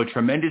 He'd have a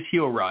tremendous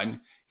heel run.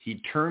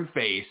 He'd turn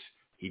face.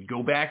 He'd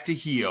go back to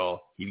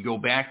heel. He'd go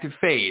back to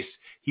face.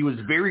 He was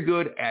very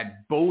good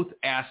at both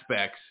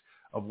aspects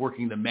of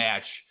working the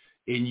match.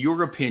 In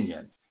your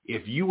opinion,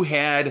 if you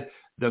had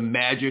the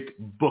magic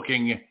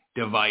booking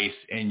device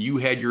and you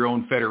had your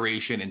own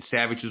federation and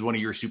Savage was one of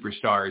your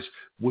superstars,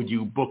 would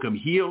you book him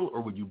heel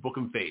or would you book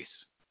him face?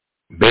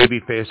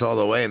 Babyface all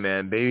the way,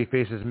 man.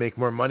 Babyfaces make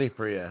more money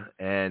for you.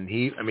 And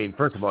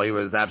first of all, he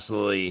was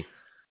absolutely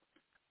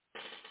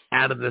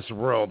out of this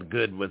world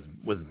good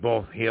with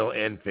both heel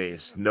and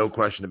face. No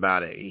question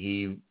about it.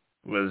 He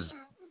was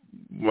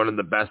one of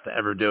the best to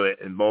ever do it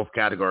in both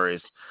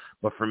categories.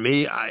 But for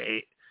me,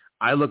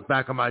 I look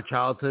back on my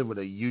childhood with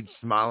a huge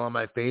smile on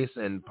my face,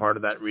 and part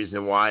of that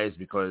reason why is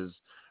because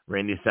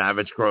Randy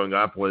Savage growing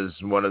up was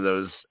one of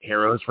those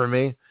heroes for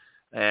me.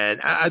 And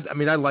I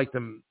liked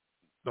him.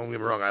 Don't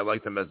get me wrong, I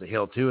liked him as a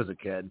heel too as a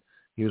kid.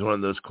 He was one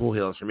of those cool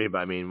heels for me.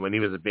 But when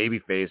he was a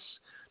babyface,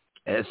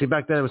 and see,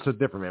 back then it was so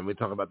different, man. We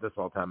talk about this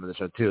all the time on the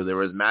show too. There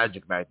was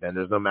magic back then.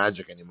 There's no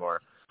magic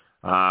anymore.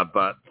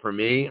 But for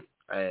me,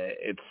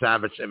 it's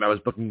Savage. If I was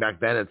booking back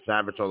then, it's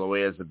Savage all the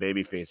way as the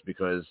babyface,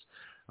 because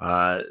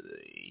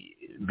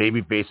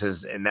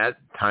babyfaces in that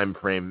time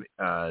frame,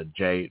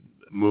 Jay,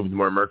 moved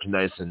more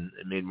merchandise and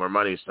made more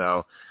money.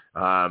 So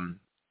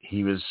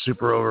he was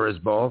super over as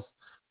both.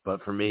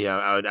 But for me,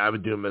 I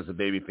would do him as a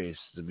babyface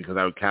because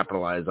I would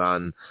capitalize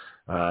on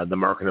the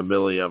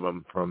marketability of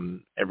him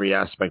from every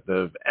aspect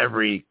of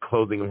every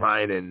clothing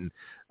line and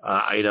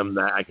item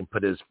that I can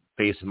put his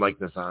face and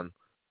likeness on.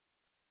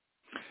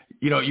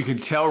 You know, you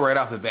can tell right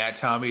off the bat,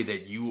 Tommy,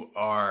 that you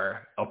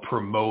are a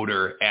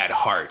promoter at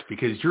heart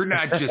because you're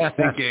not just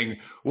thinking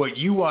what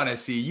you want to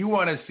see.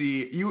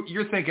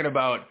 You're thinking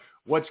about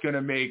what's going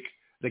to make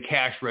the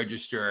cash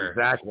register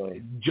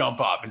jump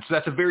up. And so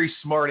that's a very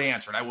smart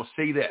answer. And I will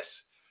say this.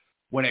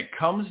 When it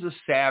comes to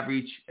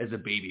Savage as a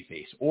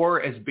babyface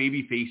or as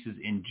babyfaces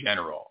in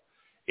general,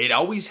 it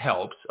always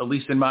helps, at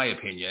least in my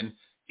opinion,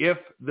 if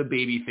the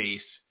babyface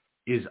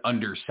is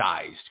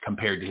undersized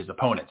compared to his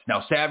opponents.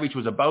 Now, Savage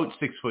was about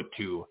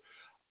 6'2".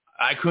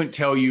 I couldn't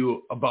tell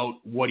you about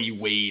what he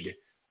weighed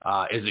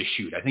as a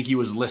shoot. I think he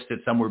was listed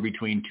somewhere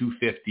between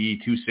 250,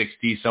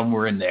 260,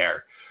 somewhere in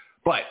there.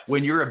 But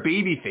when you're a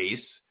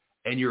babyface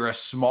and you're a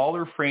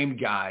smaller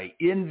framed guy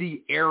in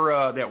the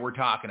era that we're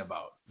talking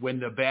about, when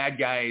the bad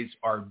guys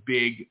are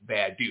big,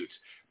 bad dudes.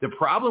 The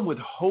problem with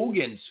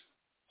Hogan's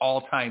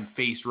all-time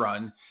face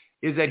run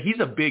is that he's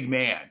a big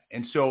man.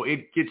 And so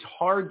it gets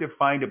hard to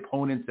find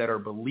opponents that are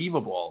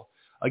believable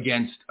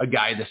against a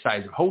guy the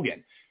size of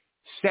Hogan.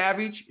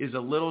 Savage is a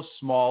little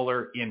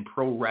smaller in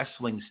pro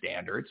wrestling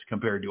standards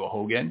compared to a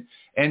Hogan.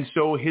 And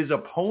so his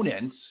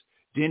opponents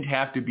didn't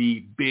have to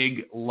be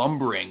big,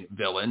 lumbering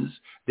villains.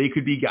 They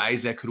could be guys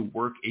that could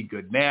work a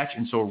good match.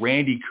 And so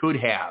Randy could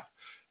have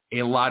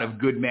a lot of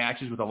good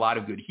matches with a lot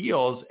of good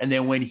heels. And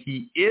then when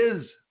he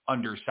is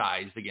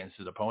undersized against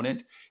his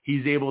opponent,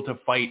 he's able to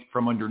fight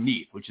from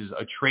underneath, which is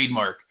a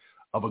trademark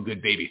of a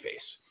good babyface.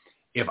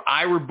 If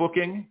I were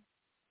booking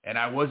and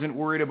I wasn't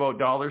worried about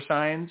dollar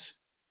signs,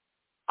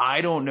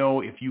 I don't know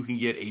if you can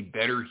get a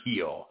better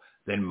heel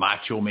than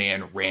Macho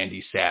Man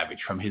Randy Savage,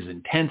 from his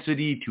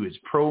intensity to his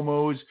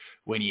promos,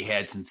 when he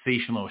had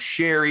Sensational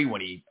Sherry,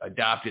 when he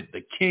adopted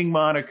the King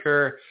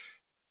moniker.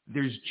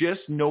 There's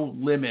just no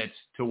limits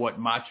to what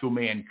Macho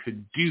Man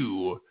could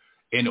do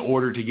in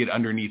order to get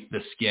underneath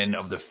the skin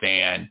of the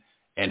fan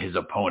and his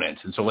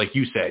opponents. And so like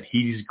you said,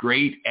 he's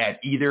great at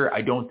either.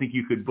 I don't think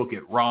you could book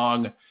it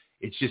wrong.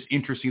 It's just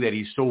interesting that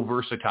he's so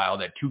versatile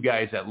that two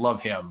guys that love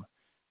him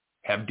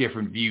have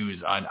different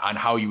views on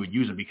how you would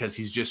use him because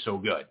he's just so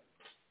good.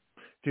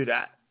 Dude,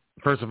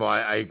 first of all,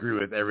 I agree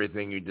with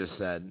everything you just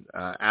said.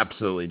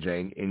 Absolutely,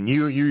 Jane. And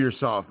you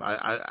yourself,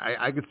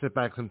 I could sit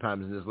back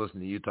sometimes and just listen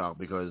to you talk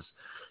because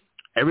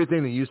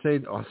everything that you say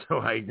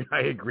also I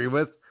agree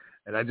with,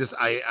 and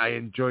I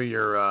enjoy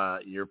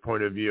your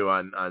point of view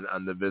on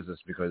the business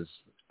because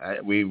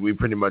we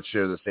pretty much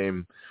share the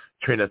same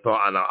train of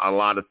thought on a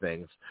lot of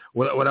things.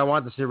 What I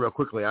want to say real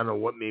quickly, I don't know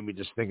what made me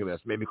just think of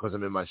this. Maybe because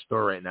I'm in my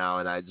store right now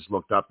and I just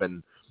looked up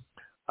and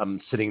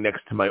I'm sitting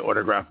next to my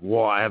autograph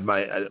wall. I have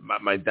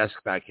my desk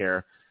back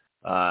here,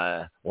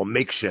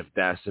 makeshift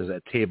desk. There's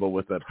a table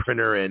with a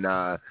printer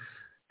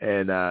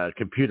and a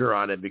computer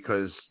on it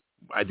because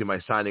I do my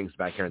signings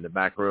back here in the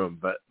back room,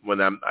 but when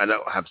I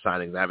don't have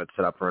signings, I have it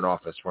set up for an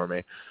office for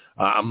me.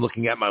 I'm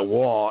looking at my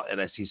wall and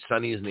I see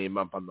Sonny's name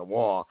up on the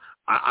wall.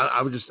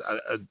 It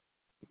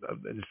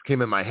just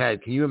came in my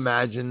head. Can you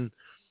imagine?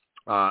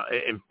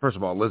 And first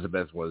of all,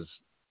 Elizabeth was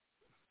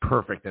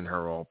perfect in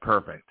her role,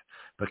 perfect.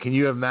 But can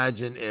you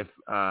imagine if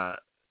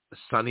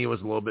Sonny was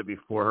a little bit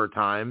before her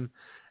time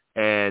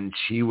and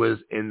she was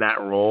in that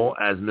role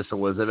as Miss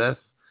Elizabeth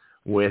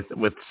with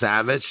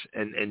Savage,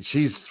 and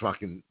she's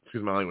fucking,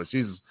 excuse my language,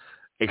 she's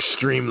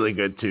extremely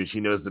good too. She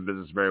knows the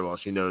business very well.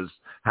 She knows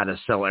how to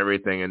sell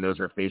everything and knows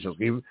her facials.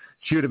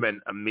 She would have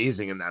been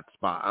amazing in that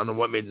spot. I don't know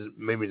what made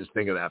me just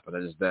think of that, but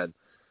I just did.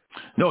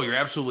 No, you're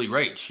absolutely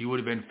right. She would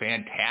have been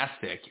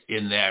fantastic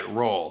in that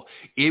role.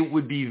 It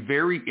would be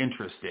very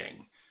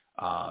interesting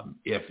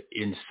if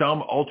in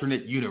some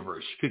alternate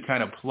universe you could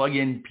kind of plug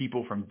in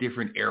people from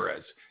different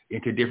eras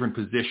into different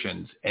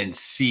positions and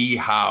see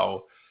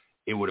how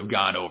it would have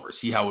gone over,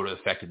 see how it would have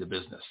affected the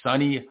business.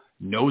 Sonny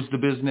knows the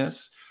business.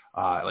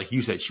 Like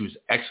you said, she was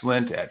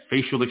excellent at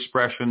facial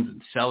expressions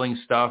and selling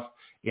stuff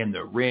in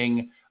the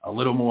ring, a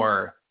little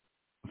more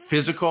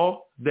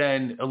physical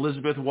than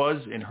Elizabeth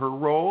was in her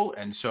role.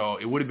 And so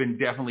it would have been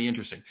definitely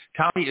interesting.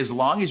 Tommy, as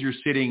long as you're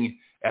sitting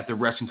at the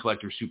Wrestling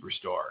Collector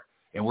Superstore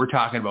and we're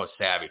talking about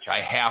Savage,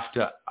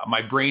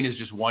 my brain is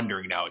just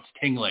wondering now, it's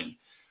tingling.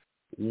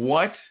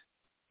 What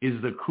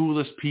is the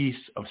coolest piece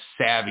of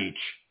Savage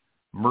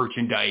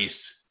merchandise,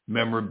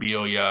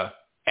 memorabilia,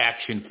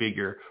 action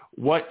figure?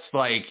 What's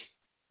like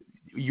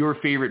your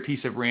favorite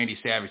piece of Randy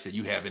Savage that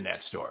you have in that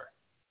store?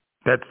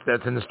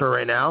 That's in the store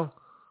right now?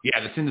 Yeah,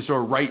 that's in the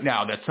store right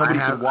now that somebody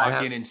could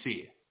walk in and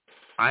see.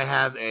 I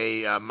have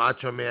a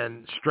Macho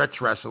Man stretch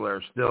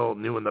wrestler still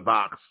new in the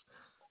box.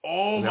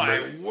 Oh,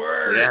 my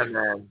word. Yeah,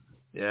 man.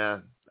 Yeah,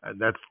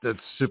 that's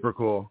super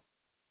cool.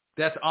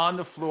 That's on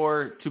the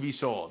floor to be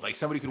sold. Like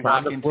somebody could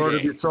walk in today. On the floor to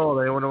be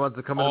sold. Anyone who wants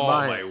to come in and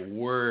buy it. Oh, my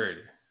word.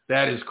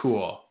 That is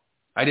cool.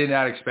 I did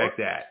not expect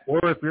that.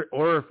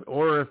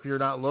 Or if you're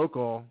not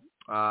local,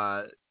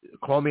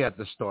 call me at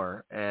the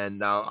store,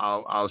 and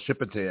I'll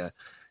ship it to you.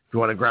 If you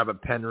want to grab a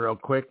pen real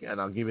quick,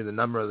 and I'll give you the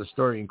number of the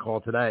store, you can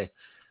call today.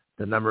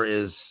 The number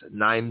is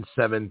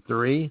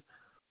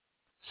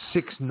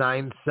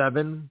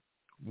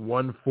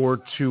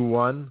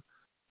 973-697-1421.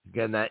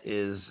 Again, that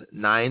is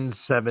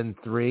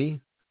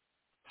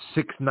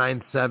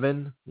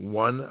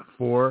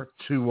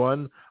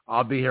 973-697-1421.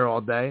 I'll be here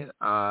all day,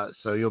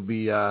 so you'll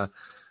be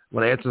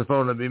when I answer the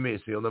phone, it'll be me,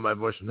 so you'll know my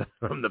voice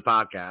from the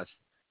podcast.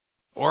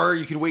 Or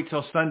you can wait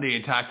till Sunday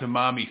and talk to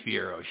Mommy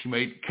Fierro. She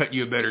might cut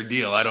you a better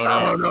deal. I don't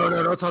know.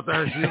 No, don't talk to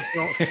her.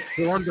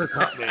 She'll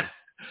undercut me.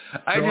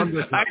 I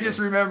just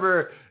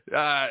remember,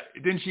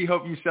 didn't she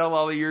help you sell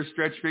all of your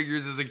stretch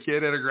figures as a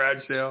kid at a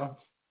garage sale?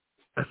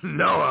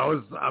 No, I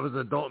was an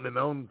adult in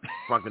my own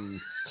fucking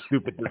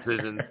stupid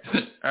decisions.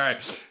 All right.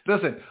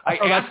 Listen,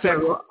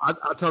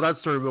 I'll tell that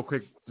story real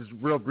quick, just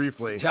real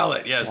briefly. Tell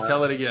it. Yes,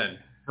 tell it again.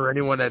 For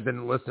anyone that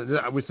didn't listen,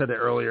 we said it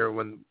earlier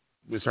when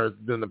we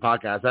started doing the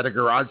podcast. I had a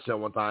garage sale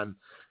one time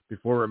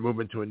before we were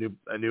moving to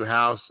a new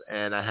house,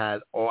 and I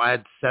had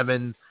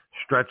 7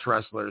 stretch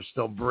wrestlers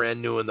still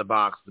brand new in the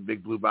box, the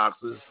big blue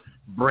boxes,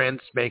 brand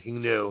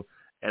spanking new,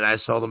 and I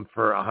sold them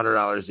for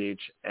 $100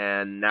 each.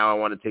 And now I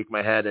want to take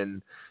my head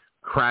and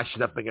crash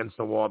it up against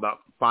the wall about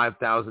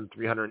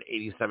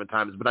 5,387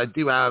 times. But I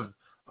do have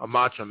a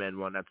Macho Man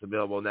one that's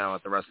available now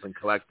at the Wrestling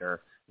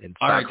Collector.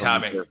 All right,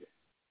 Tommy.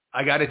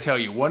 I got to tell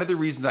you, one of the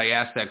reasons I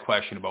asked that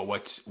question about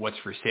what's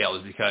for sale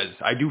is because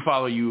I do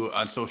follow you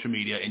on social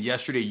media, and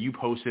yesterday you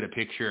posted a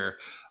picture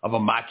of a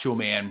Macho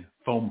Man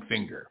foam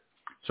finger.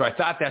 So I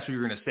thought that's what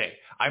you were going to say.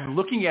 I'm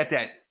looking at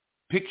that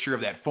picture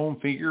of that foam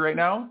figure right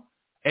now,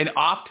 and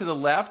off to the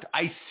left,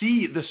 I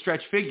see the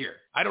stretch figure.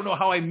 I don't know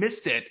how I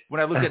missed it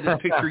when I looked at this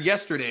picture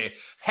yesterday.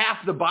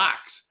 Half the box.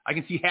 I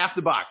can see half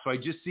the box. So I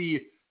just see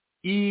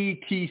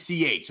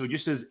ETCH. So it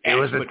just says X, it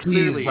was a but tease,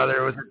 clearly,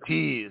 brother. It was a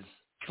tease.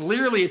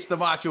 Clearly, it's the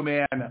Macho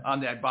Man on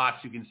that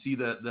box. You can see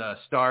the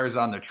stars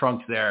on the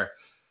trunk there.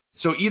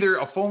 So either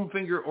a foam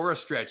finger or a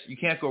stretch. You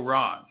can't go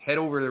wrong. Head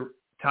over to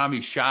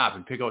Tommy's shop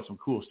and pick out some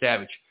cool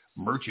Savage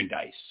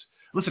merchandise.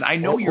 Listen, I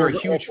know you're a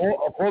huge...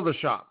 Or call the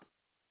shop.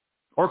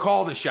 Or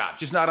call the shop,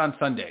 just not on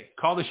Sunday.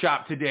 Call the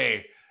shop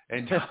today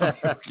and Tommy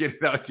will get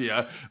it out to you.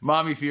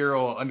 Mommy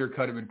Fierro will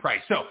undercut him in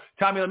price. So,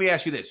 Tommy, let me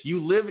ask you this.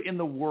 You live in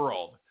the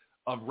world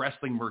of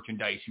wrestling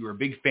merchandise. You were a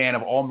big fan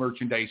of all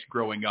merchandise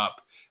growing up.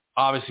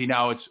 Obviously,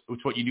 now it's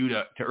what you do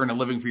to earn a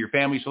living for your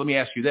family. So let me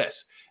ask you this.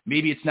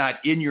 Maybe it's not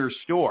in your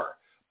store,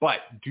 but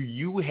do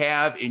you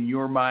have in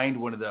your mind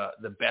one of the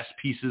best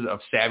pieces of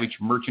Savage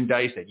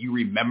merchandise that you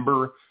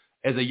remember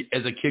as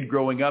a kid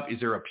growing up? Is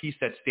there a piece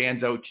that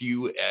stands out to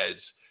you as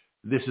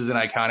this is an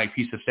iconic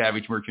piece of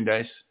Savage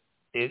merchandise?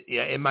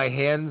 In my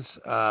hands,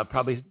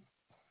 probably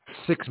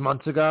 6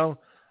 months ago,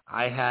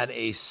 I had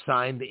a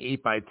signed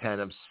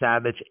 8x10 of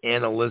Savage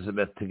and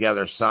Elizabeth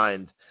together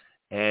signed,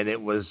 and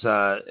it was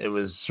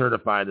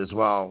certified as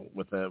well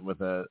with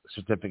a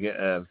certificate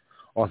of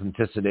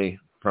authenticity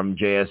from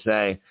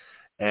JSA,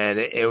 and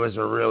it was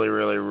a really,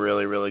 really,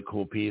 really, really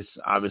cool piece.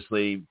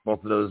 Obviously,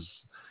 both of those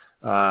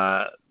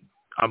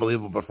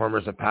unbelievable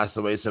performers have passed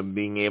away, so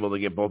being able to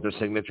get both their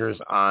signatures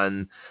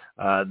on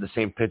the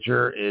same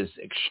picture is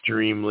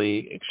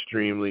extremely,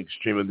 extremely,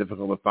 extremely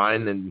difficult to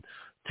find in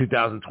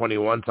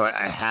 2021. So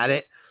I had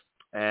it,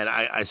 and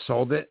I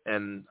sold it,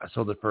 and I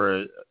sold it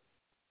for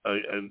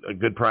a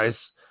good price.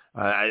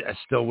 I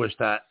still wish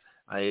that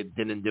I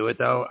didn't do it,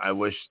 though. I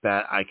wish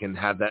that I can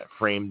have that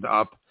framed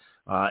up,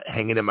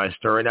 hanging in my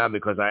store right now,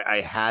 because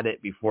I had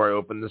it before I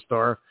opened the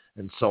store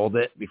and sold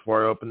it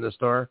before I opened the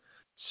store.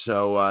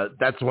 So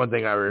that's one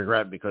thing I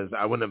regret, because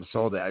I wouldn't have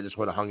sold it. I just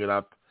would have hung it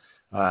up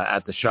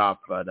at the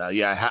shop. But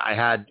yeah, I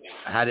had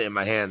it in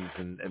my hands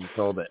and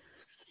sold it.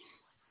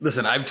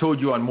 Listen, I've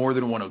told you on more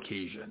than one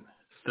occasion,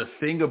 the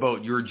thing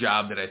about your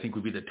job that I think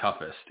would be the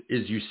toughest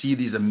is you see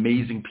these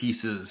amazing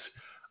pieces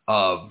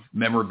of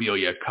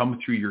memorabilia come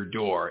through your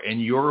door, and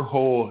your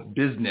whole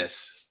business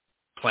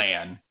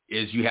plan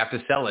is you have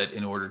to sell it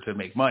in order to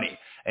make money.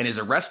 And as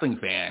a wrestling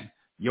fan,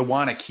 you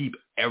want to keep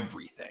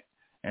everything.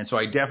 And so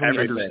I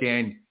definitely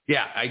understand.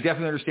 Yeah, I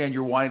definitely understand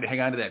you're wanting to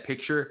hang on to that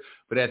picture,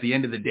 but at the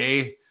end of the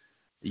day,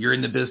 you're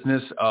in the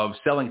business of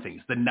selling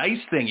things. The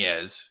nice thing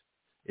is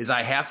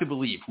I have to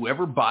believe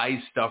whoever buys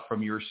stuff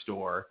from your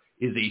store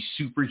is a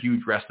super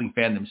huge wrestling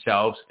fan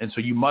themselves. And so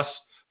you must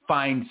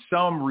find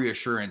some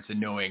reassurance in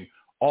knowing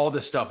all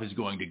this stuff is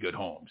going to good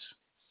homes.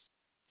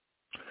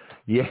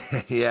 Yeah.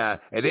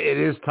 It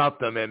is tough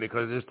though, man,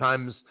 because there's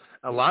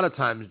a lot of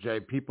times,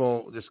 Jay,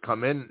 people just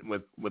come in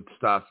with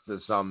stuff to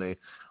sell me,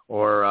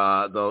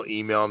 or they'll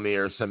email me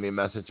or send me a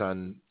message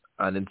on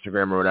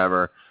Instagram or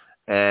whatever.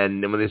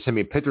 And then when they send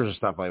me pictures and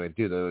stuff, like,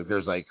 dude,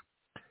 there's like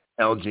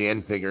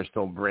LGN figures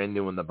still brand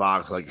new in the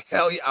box. Like,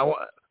 hell yeah.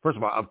 First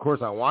of all, of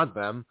course I want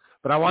them,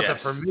 but I want them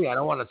for me. I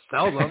don't want to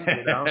sell them,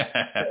 you know.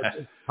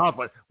 It's tough.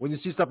 But when you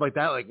see stuff like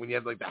that, like when you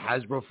have like the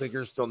Hasbro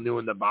figures still new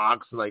in the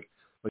box, like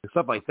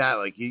stuff like that,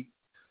 like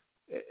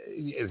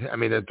I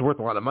mean, it's worth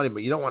a lot of money,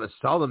 but you don't want to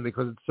sell them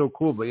because it's so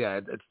cool. But yeah,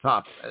 it's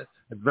tough.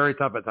 It's very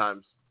tough at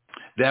times.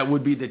 That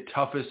would be the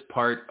toughest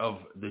part of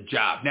the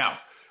job. Now,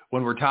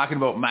 when we're talking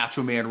about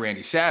Macho Man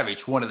Randy Savage,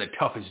 one of the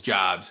toughest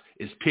jobs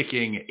is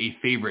picking a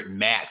favorite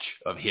match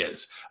of his.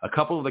 A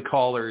couple of the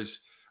callers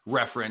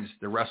referenced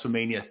the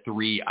WrestleMania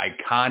 3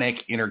 iconic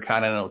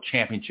Intercontinental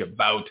Championship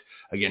bout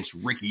against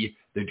Ricky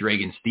the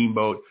Dragon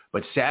Steamboat,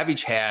 but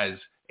Savage has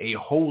a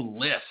whole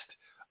list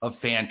of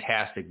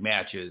fantastic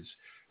matches.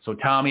 So,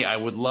 Tommy, I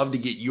would love to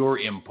get your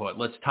input.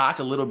 Let's talk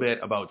a little bit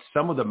about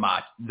some of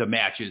the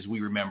matches we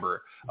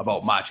remember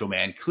about Macho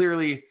Man.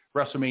 Clearly,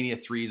 WrestleMania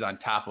 3 is on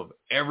top of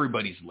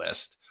everybody's list.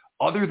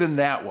 Other than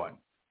that one,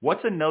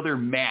 what's another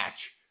match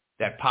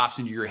that pops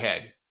into your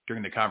head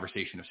during the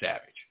conversation of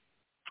Savage?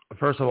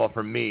 First of all,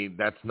 for me,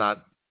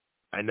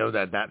 I know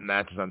that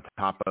match is on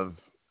top of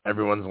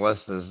everyone's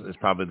list is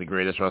probably the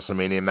greatest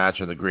WrestleMania match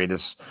or the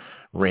greatest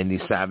Randy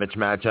Savage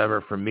match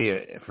ever. For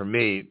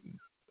me,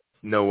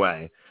 no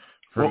way.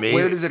 For me,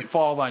 where does it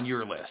fall on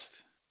your list?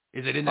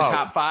 Is it in the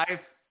top 5,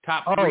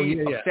 top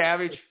 3 of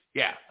Savage?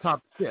 Yeah.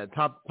 Top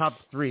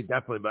 3,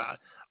 definitely. But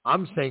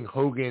I'm saying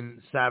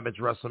Hogan Savage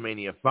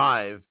WrestleMania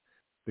 5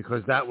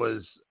 because that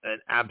was an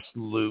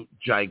absolute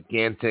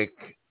gigantic,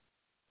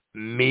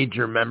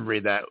 major memory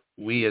that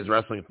we as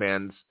wrestling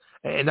fans,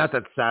 and not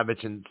that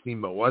Savage and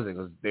Steamboat wasn't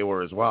because they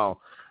were as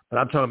well, but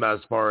I'm talking about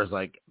as far as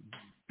like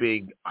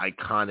big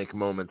iconic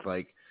moments.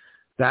 Like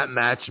that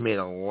match made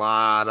a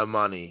lot of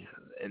money.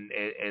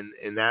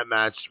 And that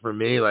match for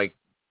me, like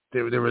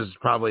there was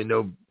probably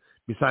no,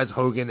 besides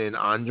Hogan and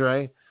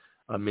Andre,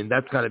 I mean,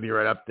 that's got to be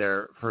right up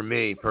there for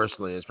me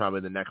personally is probably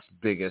the next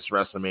biggest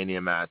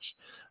WrestleMania match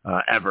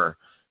ever.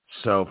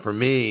 So for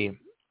me,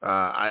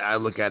 I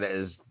look at it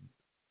as,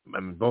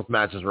 I mean, both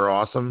matches were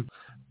awesome,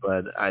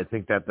 but I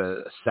think that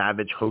the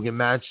Savage Hogan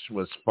match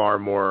was far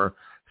more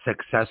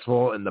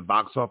successful in the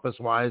box office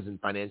wise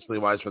and financially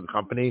wise for the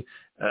company.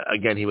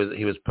 Again, he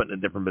was put in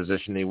a different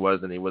position than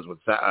he was with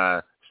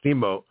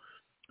Steamboat,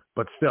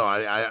 but still,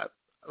 I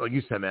like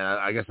you said, man,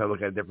 I guess I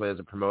look at it differently as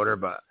a promoter,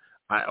 but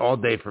all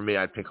day for me,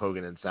 I'd pick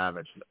Hogan and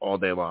Savage all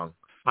day long.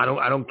 I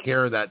don't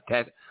care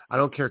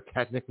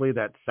technically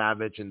that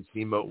Savage and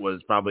Steamboat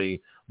was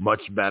probably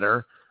much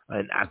better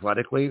and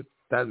athletically.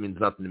 That means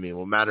nothing to me.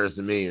 What matters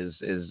to me is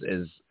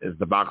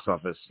the box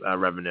office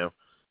revenue.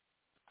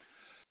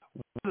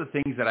 One of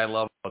the things that I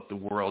love about the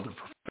world of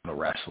professional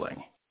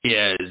wrestling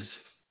is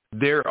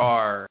there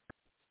are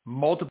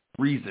multiple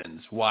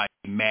reasons why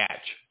a match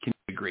can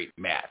be a great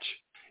match.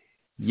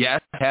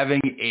 Yes,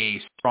 having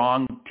a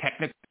strong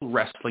technical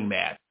wrestling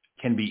match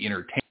can be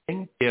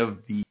entertaining, give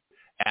the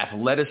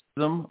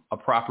athleticism a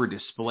proper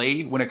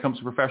display when it comes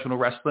to professional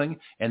wrestling,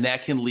 and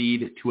that can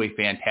lead to a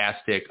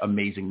fantastic,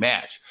 amazing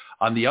match.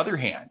 On the other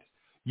hand,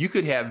 you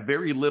could have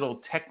very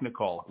little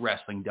technical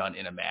wrestling done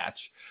in a match,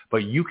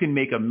 but you can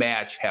make a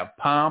match have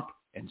pomp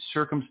and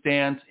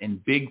circumstance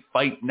and big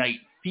fight night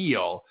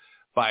feel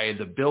by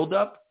the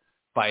buildup,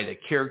 by the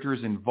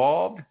characters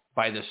involved,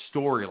 by the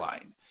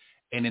storyline.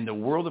 And in the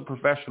world of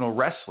professional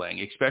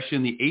wrestling, especially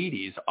in the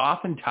 80s,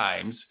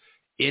 oftentimes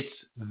it's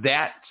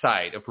that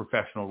side of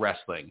professional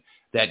wrestling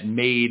that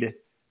made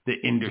the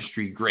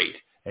industry great.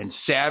 And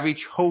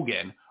Savage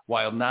Hogan,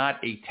 while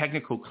not a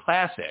technical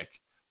classic,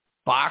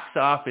 box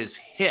office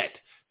hit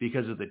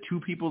because of the two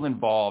people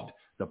involved,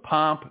 the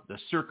pomp, the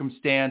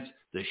circumstance,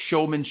 the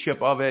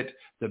showmanship of it,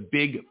 the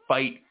big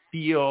fight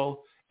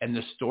feel, and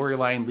the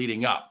storyline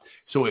leading up.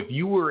 So if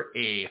you were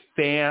a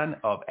fan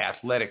of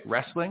athletic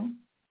wrestling,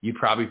 you'd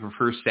probably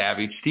prefer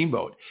Savage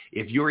Steamboat.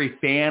 If you're a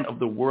fan of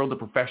the world of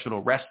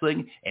professional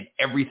wrestling and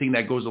everything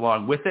that goes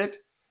along with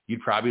it,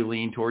 you'd probably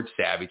lean towards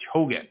Savage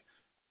Hogan.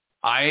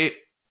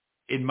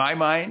 In my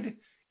mind,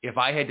 if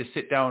I had to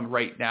sit down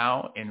right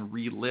now and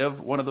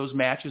relive one of those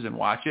matches and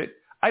watch it,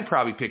 I'd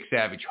probably pick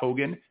Savage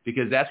Hogan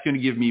because that's going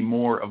to give me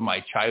more of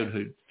my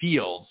childhood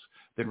feels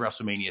than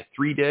WrestleMania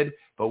 3 did.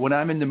 But when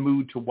I'm in the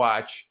mood to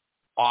watch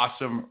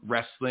awesome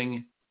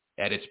wrestling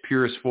at its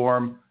purest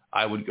form,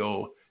 I would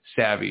go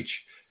Savage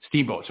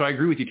Steamboat. So I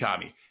agree with you,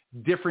 Tommy.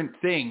 Different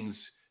things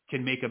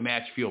can make a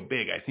match feel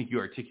big. I think you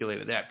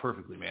articulated that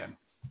perfectly, man.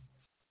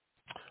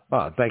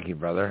 Oh, thank you,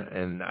 brother.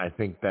 And I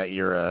think that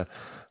you're a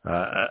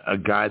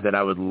guy that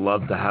I would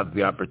love to have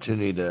the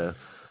opportunity to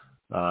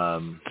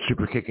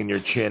super kick in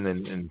your chin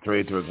and throw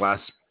you through a glass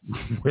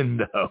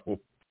window.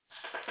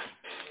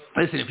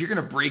 Listen, if you're going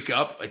to break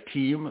up a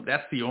team,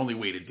 that's the only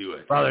way to do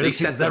it. Brother, this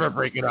kid's never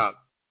break it up.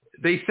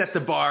 They set the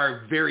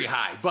bar very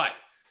high. But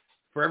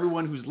for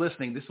everyone who's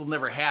listening, this will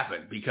never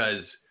happen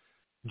because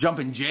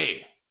Jumpin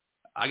Jay,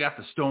 I got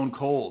the Stone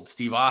Cold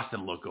Steve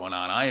Austin look going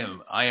on.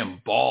 I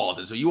am bald,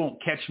 and so you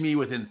won't catch me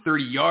within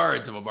 30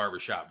 yards of a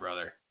barbershop,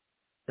 brother.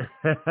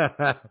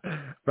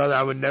 Brother,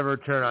 I would never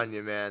turn on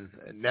you, man.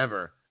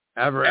 Never.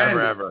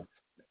 Ever.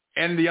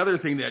 And the other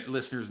thing that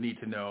listeners need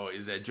to know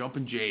is that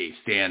Jumpin Jay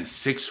stands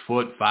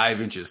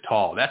 6'5"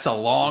 tall. That's a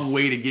long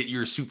way to get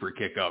your super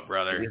kick up,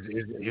 brother.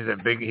 He's a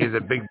big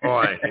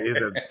boy. He's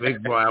a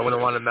big boy. I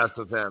wouldn't want to mess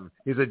with him.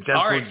 He's a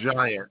gentle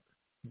giant.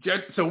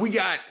 So we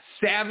got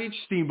Savage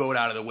Steamboat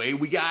out of the way.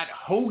 We got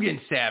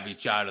Hogan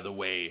Savage out of the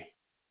way.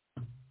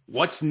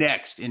 what's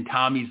next in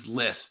Tommy's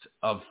list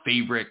of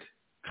favorite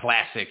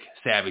classic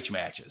Savage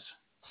matches?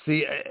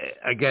 See,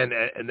 again,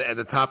 at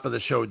the top of the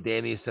show,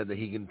 Danny said that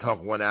he can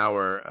talk 1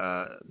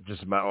 hour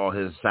just about all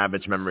his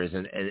Savage memories.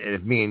 And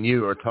if me and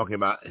you are talking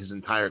about his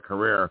entire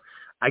career,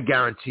 I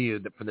guarantee you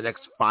that for the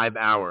next 5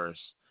 hours,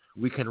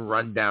 we can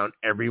run down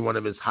every one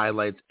of his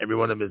highlights, every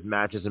one of his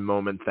matches and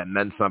moments that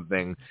meant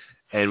something,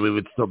 and we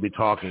would still be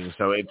talking.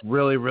 So it's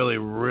really, really,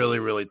 really,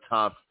 really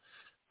tough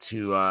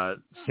to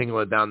single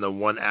it down to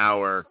 1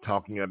 hour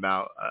talking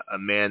about a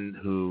man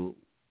who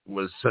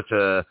was such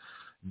a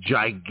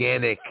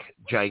gigantic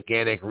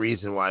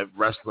reason why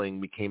wrestling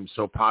became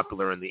so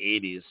popular in the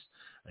 80s.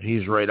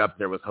 He's right up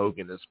there with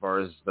Hogan as far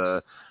as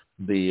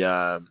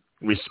the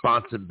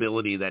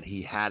responsibility that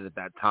he had at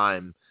that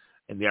time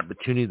and the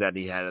opportunity that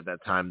he had at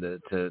that time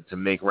to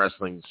make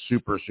wrestling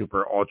super,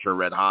 super ultra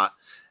red hot.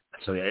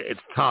 So yeah,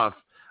 it's tough.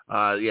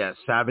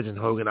 Savage and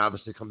Hogan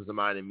obviously comes to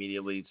mind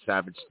immediately.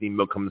 Savage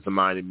Steamboat comes to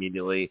mind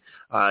immediately.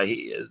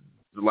 The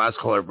last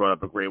caller brought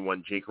up a great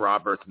one, Jake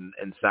Roberts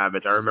and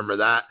Savage. I remember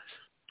that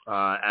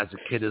as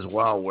a kid as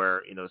well,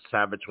 where,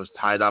 Savage was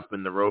tied up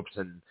in the ropes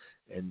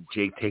and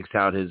Jake takes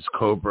out his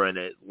Cobra and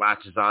it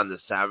latches on to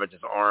Savage's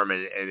arm.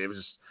 And it was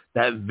just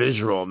that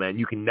visual, man.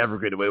 You can never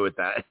get away with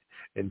that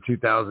in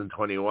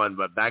 2021.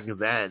 But back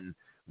then,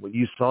 when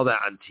you saw that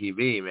on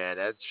TV, man,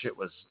 that shit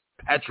was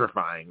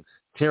petrifying,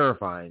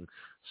 terrifying.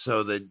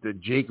 So the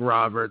Jake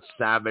Roberts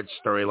Savage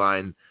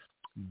storyline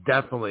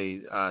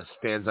definitely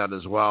stands out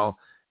as well.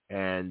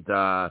 And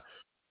I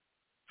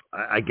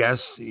guess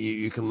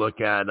you can look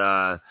at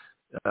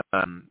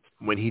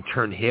when he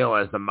turned heel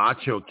as the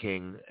Macho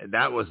King.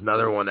 That was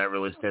another one that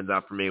really stands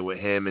out for me with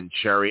him and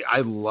Sherry. I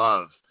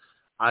love,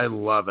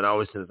 and I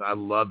always say this, I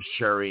love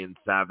Sherry and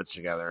Savage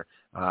together.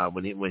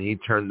 When he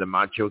turned the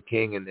Macho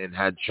King and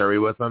had Sherry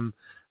with him,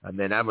 and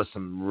then that was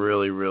some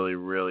really, really,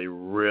 really,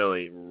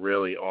 really,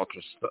 really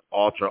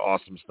ultra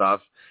awesome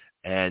stuff.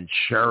 And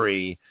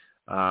Sherry,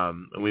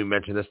 we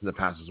mentioned this in the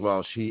past as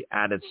well, she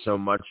added so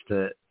much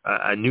to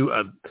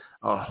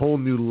a whole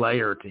new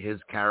layer to his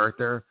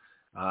character.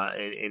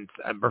 And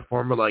a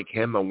performer like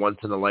him, a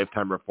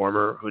once-in-a-lifetime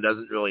performer who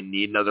doesn't really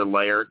need another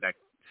layer, that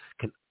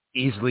can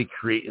easily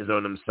create his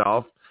own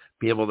himself,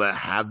 be able to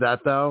have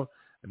that, though,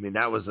 I mean,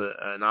 that was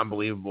an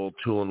unbelievable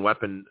tool and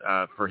weapon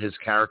for his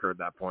character at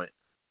that point.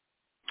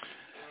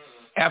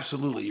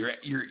 Absolutely.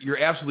 You're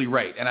absolutely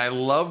right. And I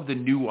love the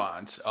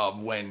nuance of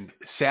when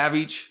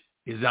Savage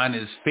is on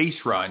his face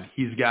run,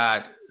 he's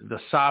got the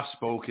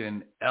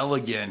soft-spoken,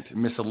 elegant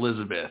Miss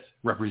Elizabeth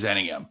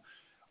representing him.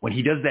 When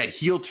he does that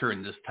heel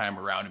turn this time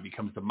around and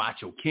becomes the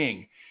Macho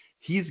King,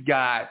 he's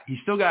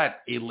still got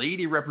a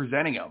lady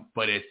representing him,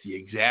 but it's the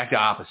exact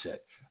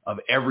opposite of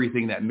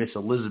everything that Miss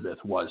Elizabeth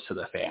was to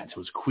the fans. It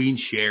was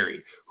Queen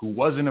Sherry, who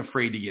wasn't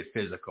afraid to get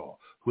physical,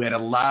 who had a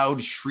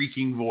loud,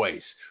 shrieking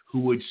voice,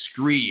 who would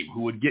scream,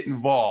 who would get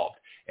involved.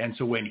 And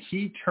so when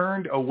he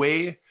turned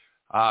away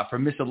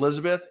from Miss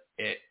Elizabeth,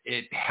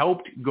 it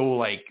helped go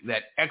like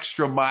that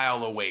extra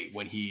mile away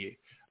when he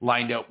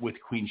lined up with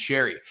Queen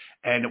Sherry.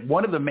 And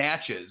one of the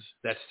matches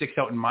that sticks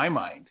out in my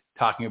mind,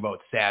 talking about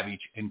Savage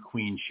and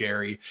Queen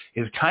Sherry,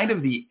 is kind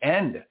of the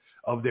end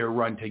of their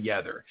run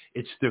together.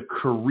 It's the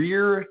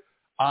career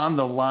on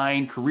the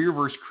line, career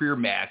versus career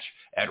match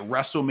at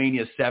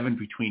WrestleMania 7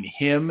 between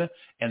him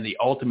and the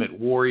Ultimate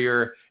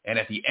Warrior. And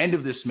at the end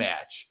of this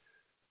match,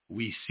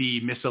 we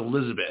see Miss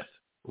Elizabeth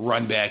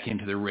run back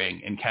into the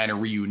ring and kind of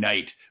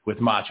reunite with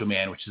Macho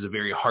Man, which is a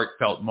very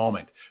heartfelt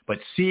moment. But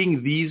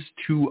seeing these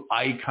two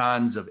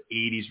icons of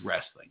 80s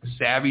wrestling,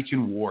 Savage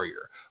and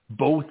Warrior,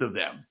 both of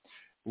them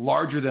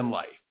larger than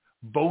life,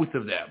 both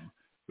of them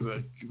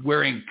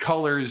wearing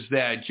colors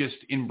that just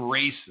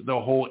embrace the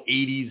whole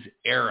 80s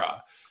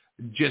era,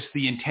 just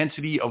the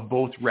intensity of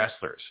both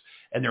wrestlers.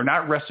 And they're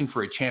not wrestling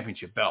for a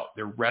championship belt.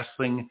 They're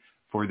wrestling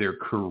for their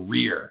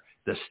career.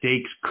 The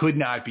stakes could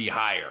not be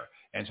higher.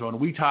 And so when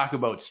we talk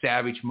about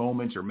Savage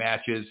moments or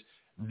matches,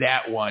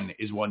 that one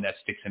is one that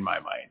sticks in my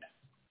mind.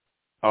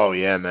 Oh,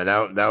 yeah, man.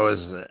 That was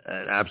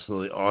an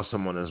absolutely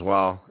awesome one as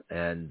well.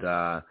 And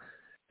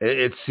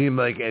it seemed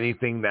like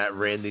anything that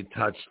Randy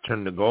touched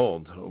turned to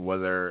gold,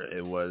 whether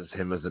it was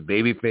him as a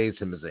babyface,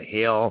 him as a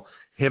heel,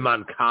 him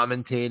on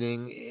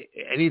commentating.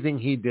 Anything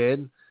he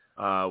did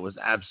was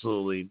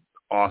absolutely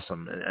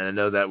awesome. And I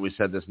know that we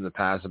said this in the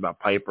past about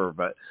Piper,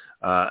 but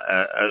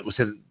we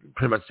said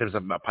pretty much the same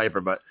stuff about Piper,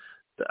 but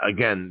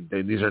again,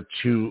 these are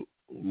two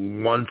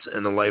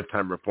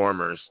once-in-a-lifetime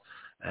performers,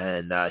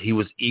 and he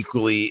was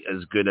equally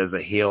as good as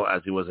a heel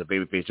as he was a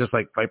babyface, just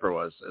like Piper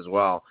was as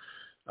well.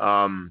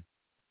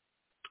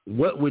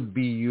 What would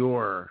be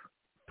your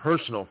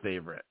personal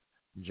favorite,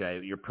 Jay,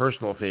 your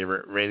personal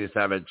favorite Randy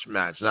Savage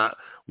match? Not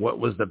what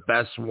was the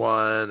best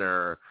one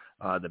or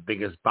the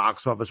biggest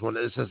box office one.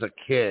 This as a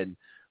kid,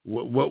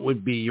 what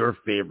would be your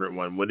favorite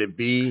one? Would it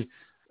be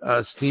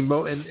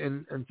Steamboat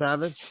and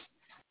Savage?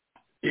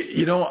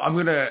 You know, I'm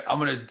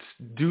gonna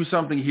do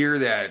something here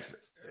that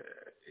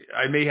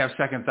I may have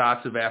second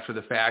thoughts of after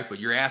the fact, but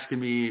you're asking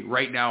me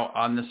right now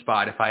on the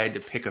spot if I had to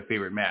pick a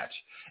favorite match.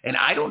 And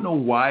I don't know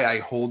why I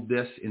hold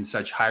this in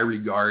such high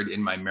regard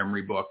in my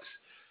memory books.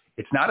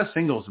 It's not a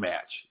singles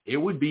match. It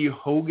would be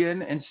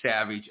Hogan and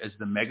Savage as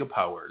the Mega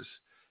Powers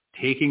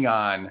taking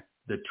on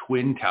the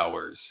Twin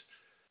Towers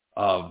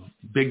of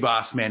Big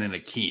Boss Man and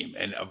Akeem.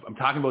 And I'm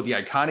talking about the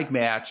iconic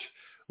match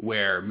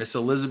where Miss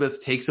Elizabeth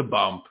takes a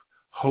bump,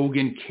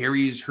 Hogan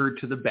carries her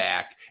to the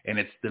back, and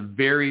it's the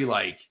very,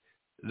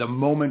 the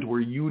moment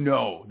where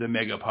the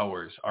Mega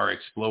Powers are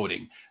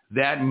exploding.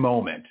 That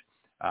moment,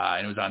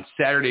 and it was on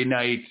Saturday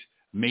night,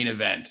 main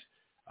event.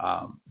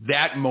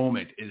 That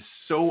moment is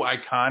so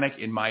iconic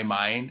in my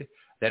mind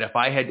that if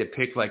I had to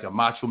pick a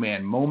Macho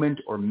Man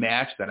moment or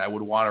match that I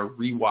would want to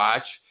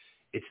rewatch,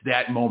 it's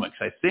that moment.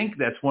 Because I think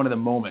that's one of the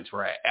moments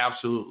where I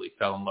absolutely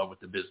fell in love with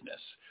the business.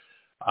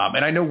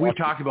 And I know we've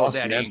talked about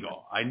that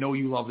angle. I know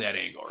you love that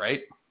angle,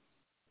 right?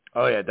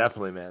 Oh, yeah,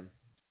 definitely, man.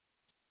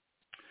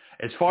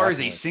 As far as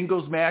a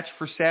singles match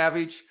for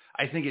Savage,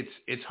 I think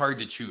it's hard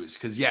to choose.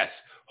 Because, yes,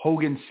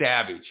 Hogan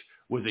Savage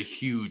was a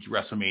huge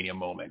WrestleMania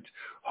moment.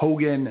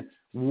 Hogan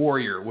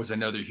Warrior was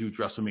another huge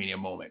WrestleMania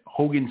moment.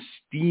 Hogan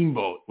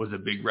Steamboat was a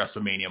big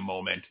WrestleMania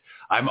moment.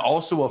 I'm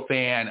also a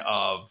fan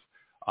of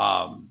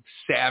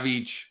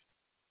Savage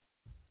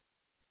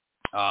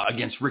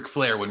against Ric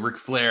Flair when Ric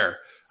Flair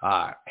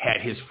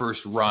had his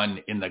first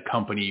run in the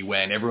company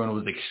when everyone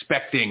was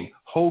expecting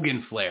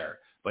Hogan Flair,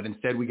 but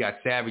instead we got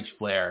Savage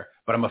Flair.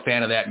 But I'm a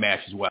fan of that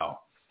match as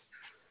well.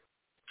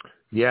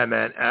 Yeah,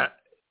 man.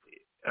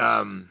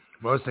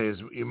 What I was saying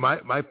is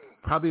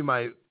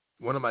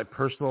one of my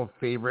personal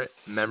favorite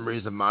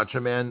memories of Macho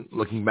Man,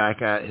 looking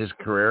back at his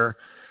career,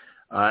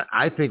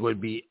 I think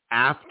would be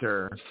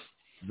after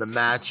the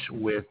match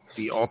with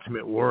the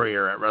Ultimate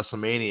Warrior at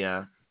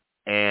WrestleMania,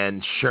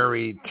 and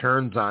Sherry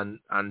turns on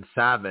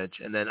Savage,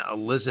 and then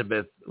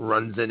Elizabeth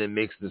runs in and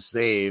makes the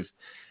save.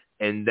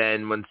 And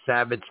then when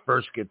Savage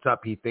first gets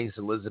up, he thinks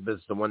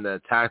Elizabeth's the one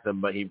that attacked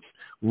him, but he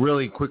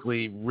really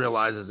quickly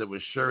realizes it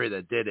was Sherry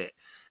that did it.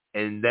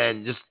 And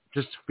then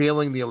just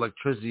feeling the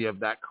electricity of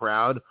that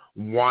crowd,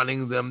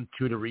 wanting them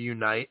to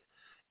reunite,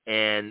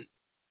 and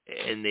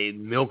they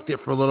milked it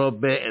for a little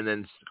bit, and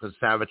then because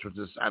Savage was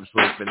just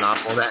absolutely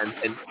phenomenal,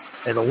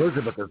 and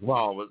Elizabeth as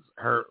well, was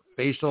her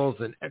facials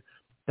and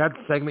that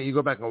segment. You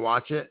go back and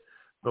watch it,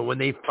 but when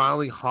they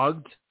finally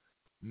hugged,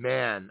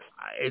 man,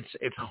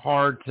 it's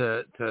hard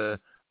to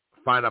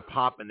find a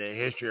pop in the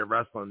history of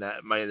wrestling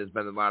that might have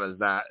been as loud as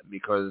that,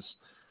 because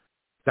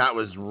that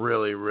was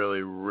really,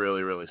 really,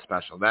 really, really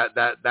special.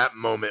 That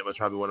moment was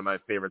probably one of my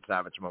favorite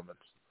Savage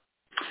moments.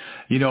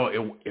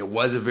 It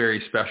was a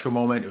very special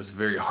moment. It was a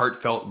very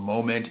heartfelt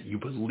moment. You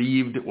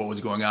believed what was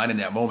going on in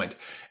that moment.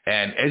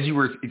 And as you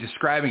were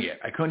describing it,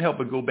 I couldn't help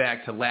but go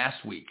back to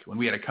last week when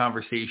we had a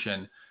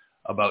conversation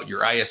about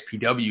your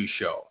ISPW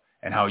show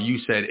and how you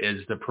said, as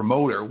the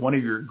promoter, one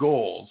of your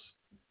goals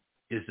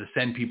is to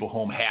send people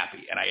home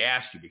happy. And I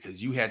asked you because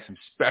you had some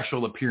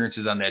special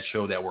appearances on that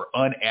show that were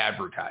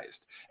unadvertised.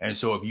 And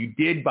so if you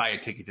did buy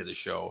a ticket to the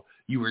show,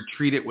 you were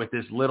treated with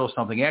this little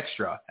something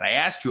extra. And I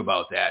asked you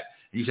about that.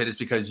 And you said it's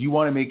because you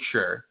want to make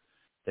sure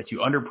that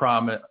you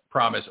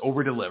promise,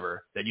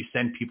 over-deliver, that you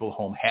send people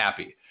home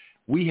happy.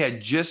 We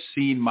had just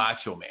seen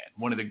Macho Man,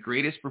 one of the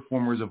greatest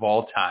performers of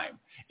all time,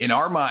 in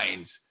our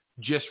minds,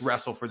 just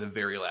wrestle for the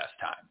very last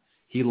time.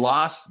 He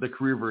lost the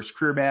career versus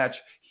career match.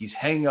 He's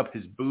hanging up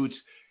his boots.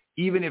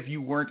 Even if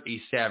you weren't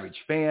a Savage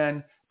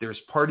fan, there's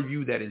part of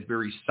you that is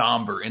very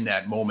somber in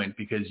that moment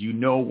because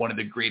one of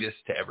the greatest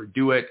to ever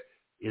do it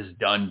is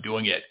done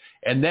doing it.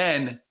 And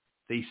then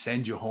they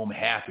send you home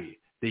happy.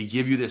 They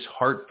give you this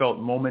heartfelt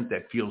moment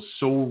that feels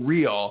so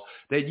real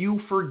that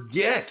you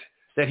forget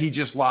that he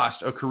just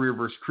lost a career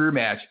versus career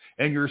match,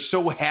 and you're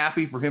so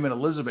happy for him and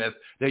Elizabeth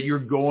that you're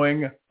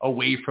going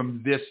away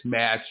from this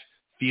match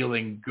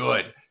feeling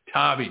good.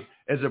 Tommy,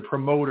 as a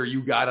promoter,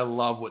 you got to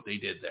love what they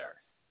did there.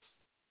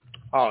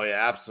 Oh,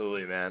 yeah,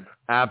 absolutely, man.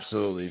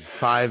 Absolutely.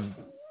 5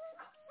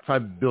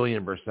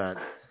 billion%.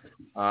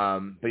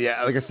 But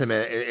yeah, like I said,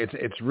 man,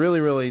 it's really,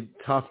 really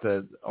tough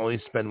to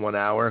only spend 1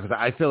 hour, because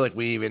I feel like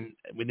we didn't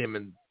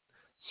even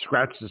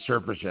scratch the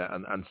surface yet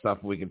on stuff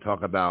we can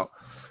talk about,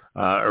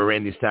 or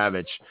Randy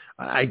Savage.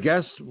 I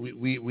guess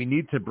we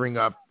need to bring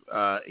up,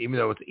 even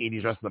though it's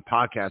 80s Wrestling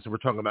Podcast, and we're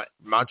talking about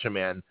Macho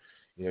Man,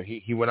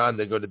 he went on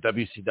to go to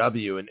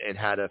WCW and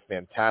had a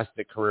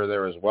fantastic career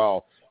there as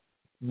well.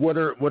 What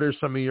are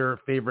some of your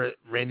favorite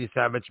Randy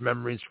Savage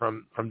memories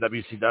from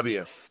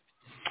WCW?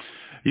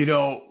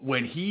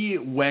 When he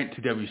went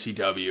to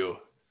WCW,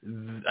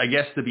 I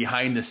guess the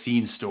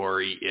behind-the-scenes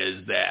story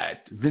is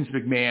that Vince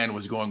McMahon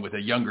was going with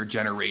a younger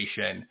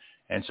generation,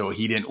 and so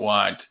he didn't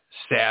want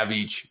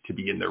Savage to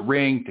be in the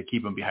ring to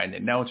keep him behind the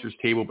announcer's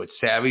table, but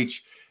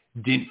Savage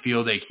didn't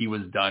feel like he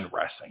was done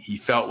wrestling.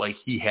 He felt like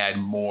he had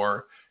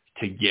more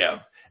to give,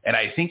 and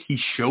I think he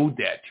showed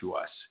that to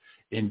us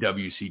in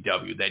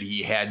WCW, that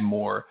he had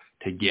more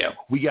to give.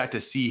 We got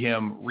to see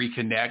him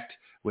reconnect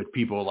with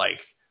people like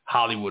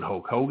Hollywood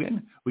Hulk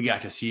Hogan. We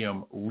got to see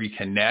him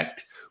reconnect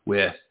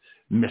with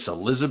Miss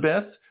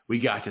Elizabeth. We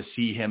got to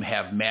see him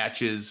have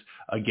matches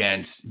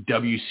against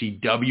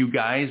WCW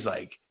guys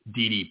like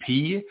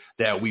DDP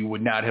that we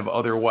would not have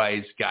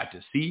otherwise got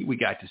to see. We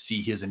got to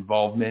see his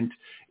involvement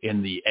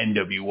in the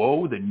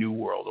NWO, the New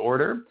World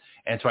Order.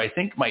 And so I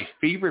think my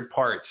favorite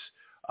parts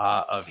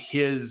of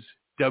his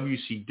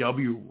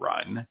WCW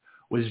run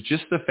was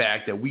just the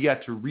fact that we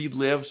got to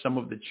relive some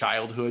of the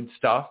childhood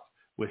stuff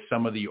with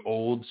some of the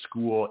old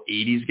school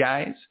 80s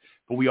guys,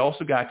 but we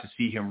also got to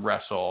see him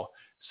wrestle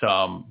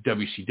some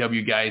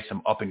WCW guys,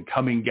 some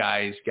up-and-coming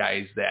guys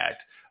that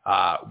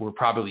were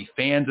probably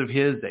fans of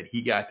his that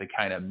he got to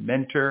kind of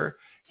mentor.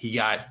 He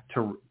got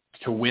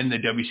to win the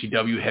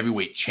WCW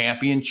Heavyweight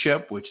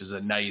Championship, which is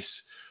a nice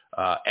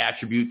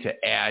attribute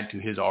to add to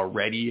his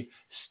already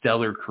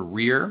stellar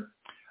career.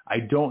 I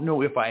don't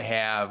know if I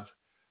have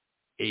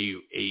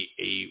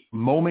a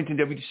moment in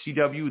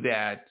WCW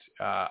that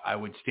I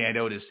would stand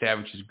out as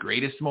Savage's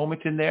greatest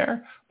moment in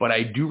there, but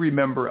I do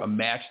remember a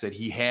match that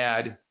he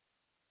had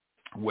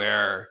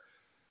where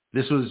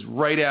this was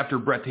right after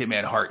Bret the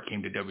Hitman Hart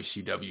came to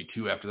WCW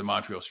too, after the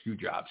Montreal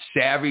Screwjob.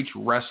 Savage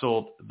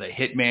wrestled the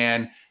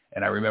Hitman,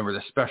 and I remember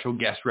the special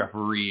guest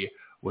referee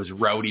was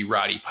Rowdy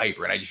Roddy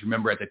Piper. And I just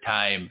remember at the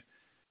time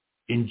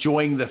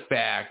enjoying the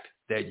fact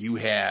that you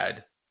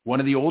had one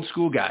of the old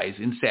school guys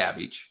in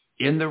Savage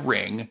in the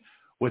ring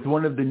with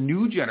one of the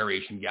new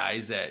generation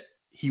guys that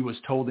he was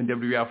told in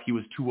WWF he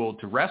was too old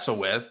to wrestle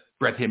with,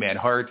 Bret the Hitman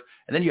Hart,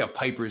 and then you have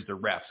Piper as the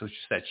ref, so it's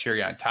just that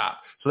cherry on top.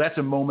 So that's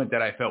a moment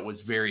that I felt was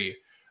very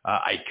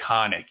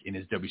iconic in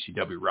his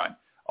WCW run.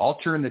 I'll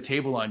turn the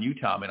table on you,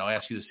 Tom, and I'll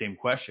ask you the same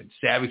question.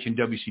 Savage and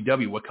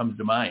WCW, what comes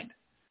to mind?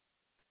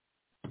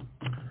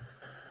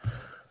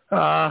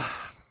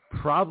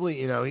 Probably,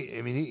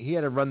 he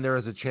had a run there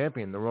as a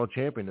champion, the world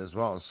champion as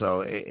well.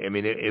 So,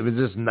 it was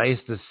just nice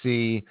to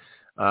see,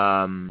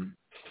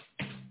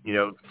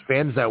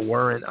 fans that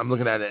weren't. I'm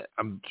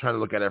trying to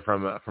look at it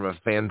from a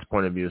fan's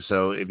point of view.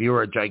 So, if you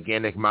were a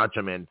gigantic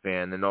Macho Man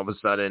fan, and all of a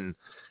sudden,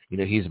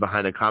 he's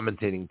behind a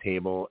commentating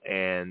table,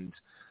 and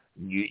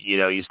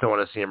you still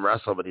want to see him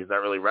wrestle, but he's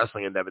not really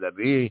wrestling in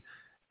WWE.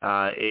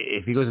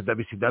 If he goes to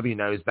WCW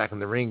now, he's back in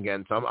the ring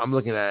again. So I'm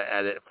looking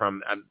at it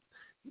from.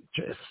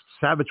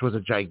 Savage was a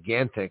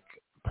gigantic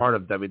part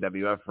of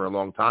WWF for a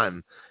long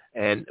time,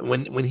 and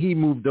when he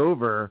moved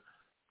over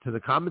to the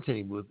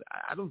commentating booth,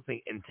 I don't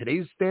think in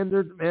today's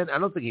standard, man, I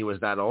don't think he was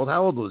that old.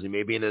 How old was he?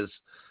 Maybe in his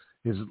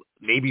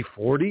maybe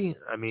 40.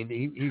 I mean,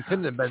 he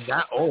couldn't have been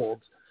that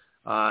old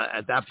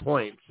at that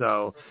point.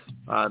 So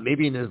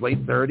maybe in his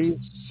late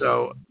 30s.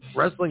 So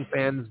wrestling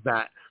fans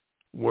that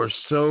were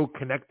so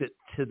connected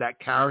to that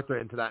character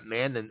and to that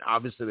man, and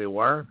obviously they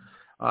were.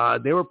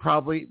 That was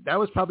probably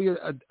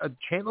a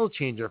channel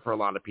changer for a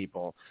lot of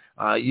people.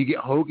 You get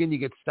Hogan, you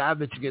get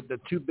Savage, you get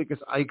the two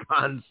biggest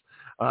icons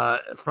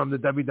from the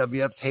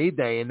WWF's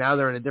heyday, and now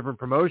they're in a different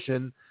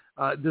promotion.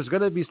 There's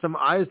going to be some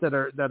eyes that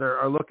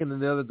are looking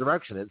in the other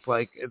direction. It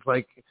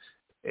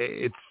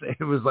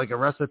was like a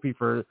recipe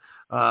for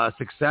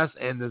success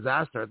and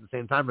disaster at the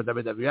same time for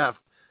WWF,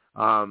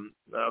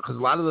 because a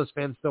lot of those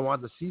fans still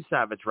want to see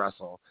Savage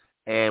wrestle.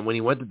 And when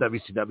he went to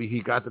WCW,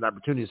 he got that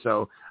opportunity.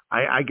 So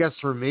I guess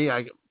for me,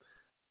 I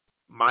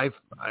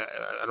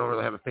don't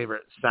really have a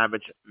favorite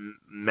Savage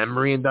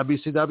memory in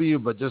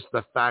WCW, but just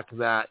the fact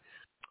that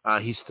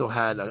he still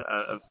had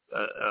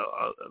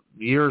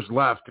years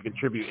left to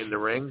contribute in the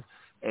ring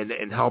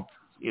and help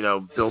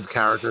build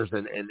characters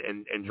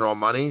and draw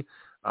money.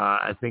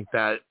 I think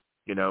that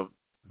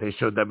they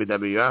showed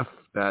WWF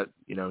that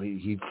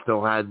he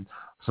still had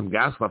some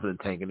gas left in the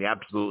tank, and he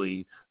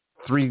absolutely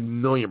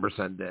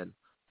 3,000,000% did.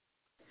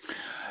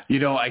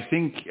 I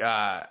think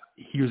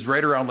he was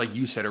right around, like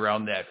you said,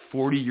 around that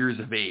 40 years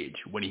of age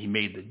when he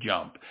made the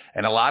jump.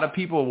 And a lot of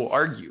people will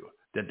argue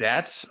that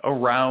that's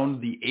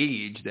around the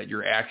age that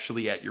you're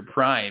actually at your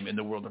prime in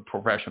the world of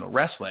professional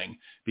wrestling,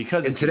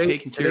 because if you've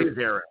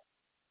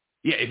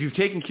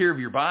taken care of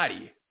your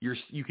body,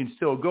 you can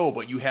still go,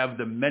 but you have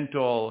the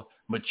mental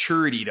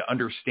maturity to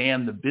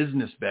understand the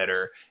business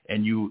better,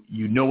 and you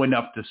know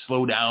enough to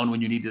slow down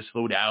when you need to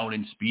slow down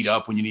and speed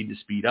up when you need to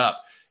speed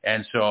up.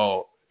 And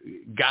so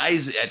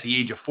guys at the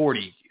age of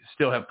 40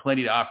 still have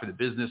plenty to offer the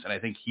business, and I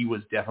think he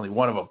was definitely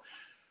one of them.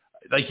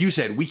 Like you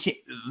said,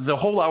 the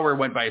whole hour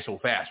went by so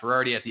fast. We're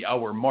already at the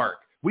hour mark.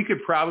 We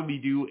could probably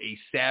do a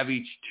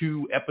Savage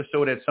 2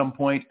 episode at some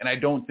point, and I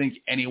don't think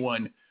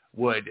anyone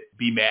would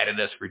be mad at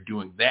us for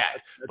doing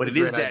that. But it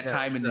is that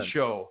time in the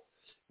show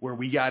where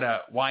we got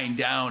to wind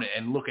down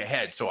and look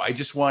ahead. So I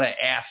just want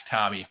to ask,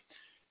 Tommy,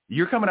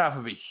 you're coming off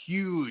of a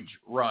huge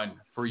run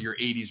for your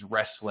 80s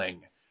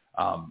wrestling.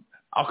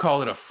 I'll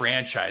call it a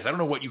franchise. I don't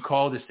know what you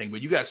call this thing,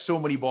 but you got so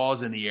many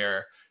balls in the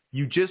air.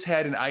 You just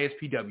had an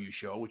ISPW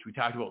show, which we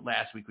talked about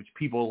last week, which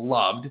people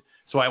loved.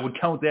 So I would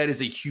count that as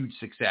a huge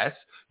success.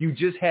 You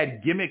just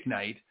had Gimmick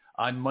Night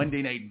on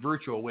Monday Night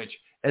Virtual, which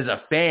as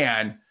a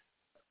fan,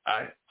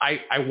 I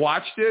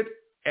watched it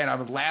and I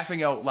was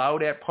laughing out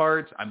loud at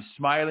parts. I'm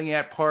smiling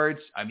at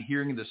parts. I'm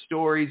hearing the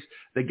stories.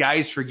 The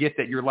guys forget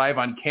that you're live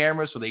on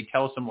camera, so they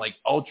tell some like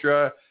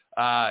ultra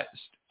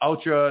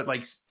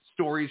like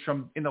stories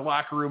from in the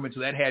locker room, and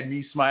so that had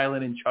me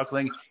smiling and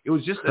chuckling. It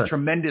was just a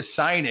tremendous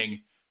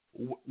signing.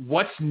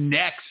 What's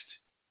next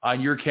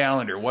on your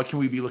calendar? What can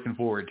we be looking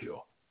forward to?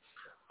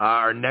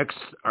 Our next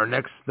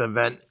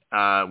event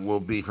will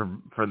be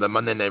for the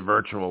Monday Night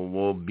Virtual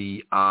will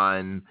be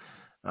on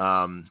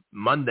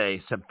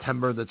Monday,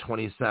 September the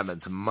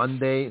 27th.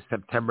 Monday,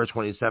 September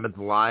 27th,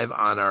 live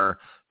on our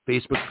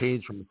Facebook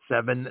page from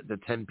 7 to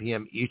 10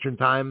 p.m. Eastern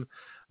Time.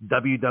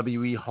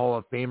 WWE Hall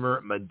of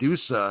Famer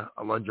Medusa,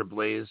 Alundra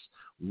Blaze,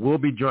 will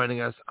be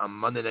joining us on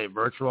Monday Night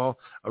Virtual.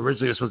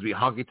 Originally, it was supposed to be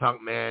Honky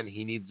Tonk Man.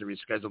 He needs to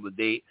reschedule the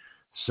date.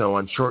 So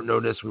on short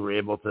notice, we were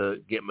able to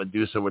get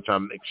Medusa, which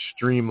I'm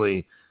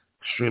extremely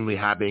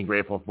happy and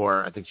grateful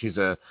for. I think she's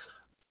a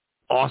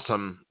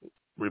awesome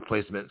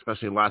replacement,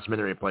 especially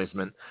last-minute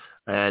replacement.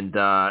 And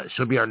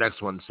she'll be our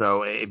next one.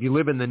 So if you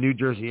live in the New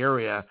Jersey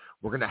area,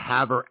 we're going to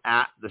have her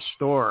at the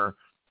store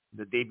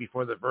the day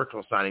before the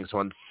virtual signing. So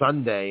on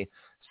Sunday,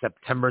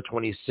 September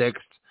 26th,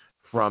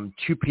 from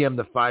 2 p.m.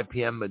 to 5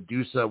 p.m.,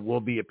 Medusa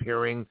will be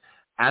appearing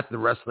at the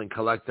Wrestling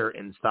Collector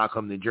in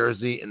Stockholm, New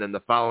Jersey. And then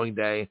the following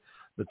day,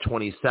 the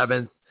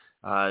 27th,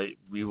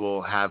 we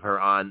will have her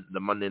on the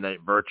Monday Night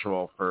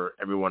Virtual for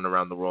everyone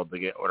around the world to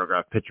get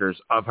autographed pictures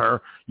of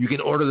her. You can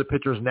order the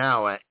pictures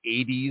now at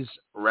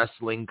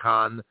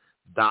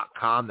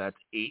 80swrestlingcon.com. That's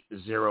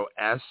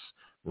 80S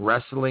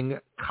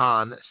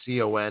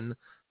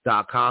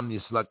WrestlingCon.com.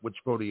 You select which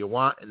photo you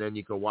want, and then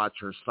you can watch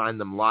her sign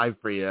them live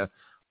for you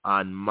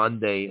on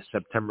Monday,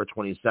 September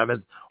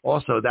 27th.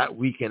 Also, that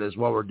weekend as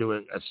well, we're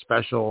doing a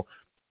special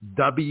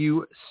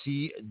WCW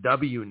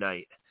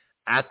night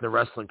at the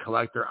Wrestling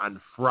Collector on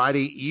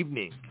Friday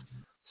evening,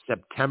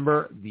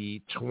 September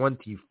the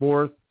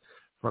 24th,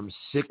 from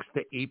 6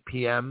 to 8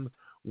 p.m.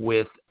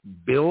 with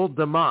Bill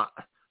DeMott,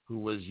 who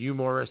was Hugh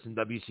Morris in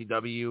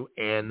WCW,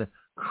 and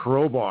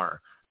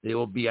Crowbar. They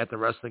will be at the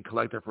Wrestling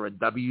Collector for a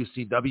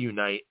WCW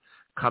night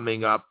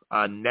coming up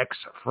next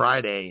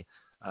Friday,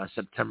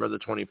 September the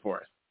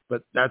 24th.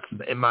 But that's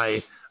in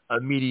my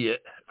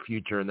immediate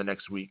future in the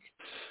next week.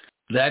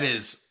 That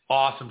is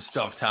awesome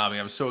stuff, Tommy.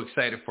 I'm so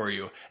excited for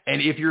you.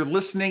 And if you're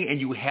listening and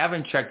you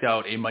haven't checked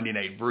out a Monday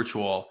Night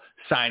Virtual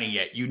signing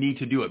yet, you need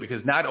to do it,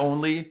 because not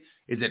only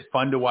is it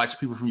fun to watch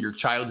people from your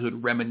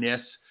childhood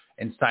reminisce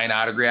and sign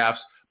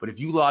autographs, but if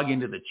you log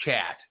into the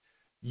chat,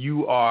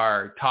 you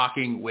are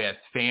talking with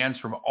fans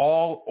from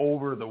all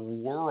over the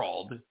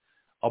world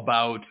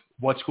about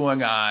what's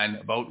going on,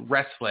 about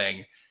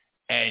wrestling,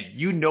 and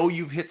you know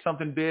you've hit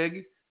something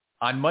big.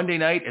 On Monday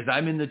night, as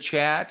I'm in the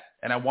chat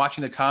and I'm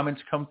watching the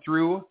comments come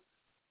through,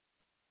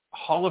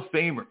 Hall of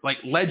Famer, like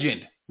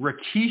legend,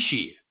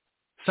 Rikishi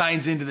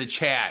signs into the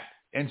chat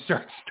and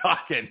starts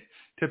talking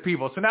to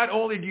people. So not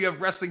only do you have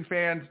wrestling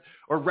fans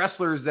or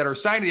wrestlers that are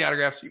signing the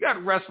autographs, you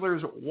got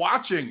wrestlers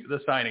watching the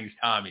signings,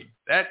 Tommy.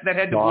 That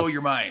had to blow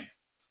your mind.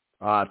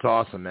 It's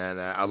awesome, man.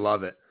 I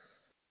love it.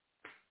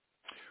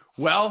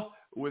 Well,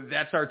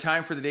 that's our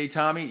time for the day,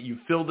 Tommy. You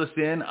filled us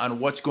in on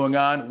what's going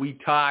on. We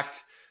talked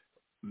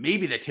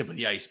maybe the tip of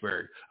the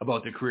iceberg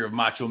about the career of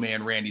Macho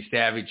Man Randy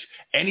Savage.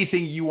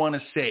 Anything you want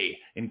to say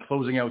in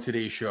closing out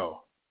today's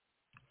show?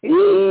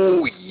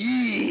 Oh,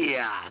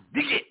 yeah.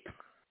 Dig it.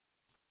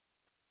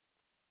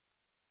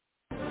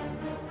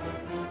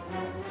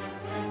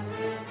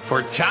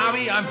 For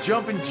Tommy, I'm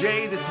Jumpin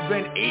Jay. This has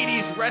been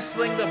 80s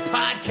Wrestling, the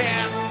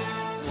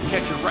podcast. We'll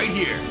catch you right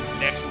here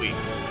next week.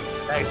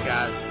 Thanks,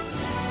 guys.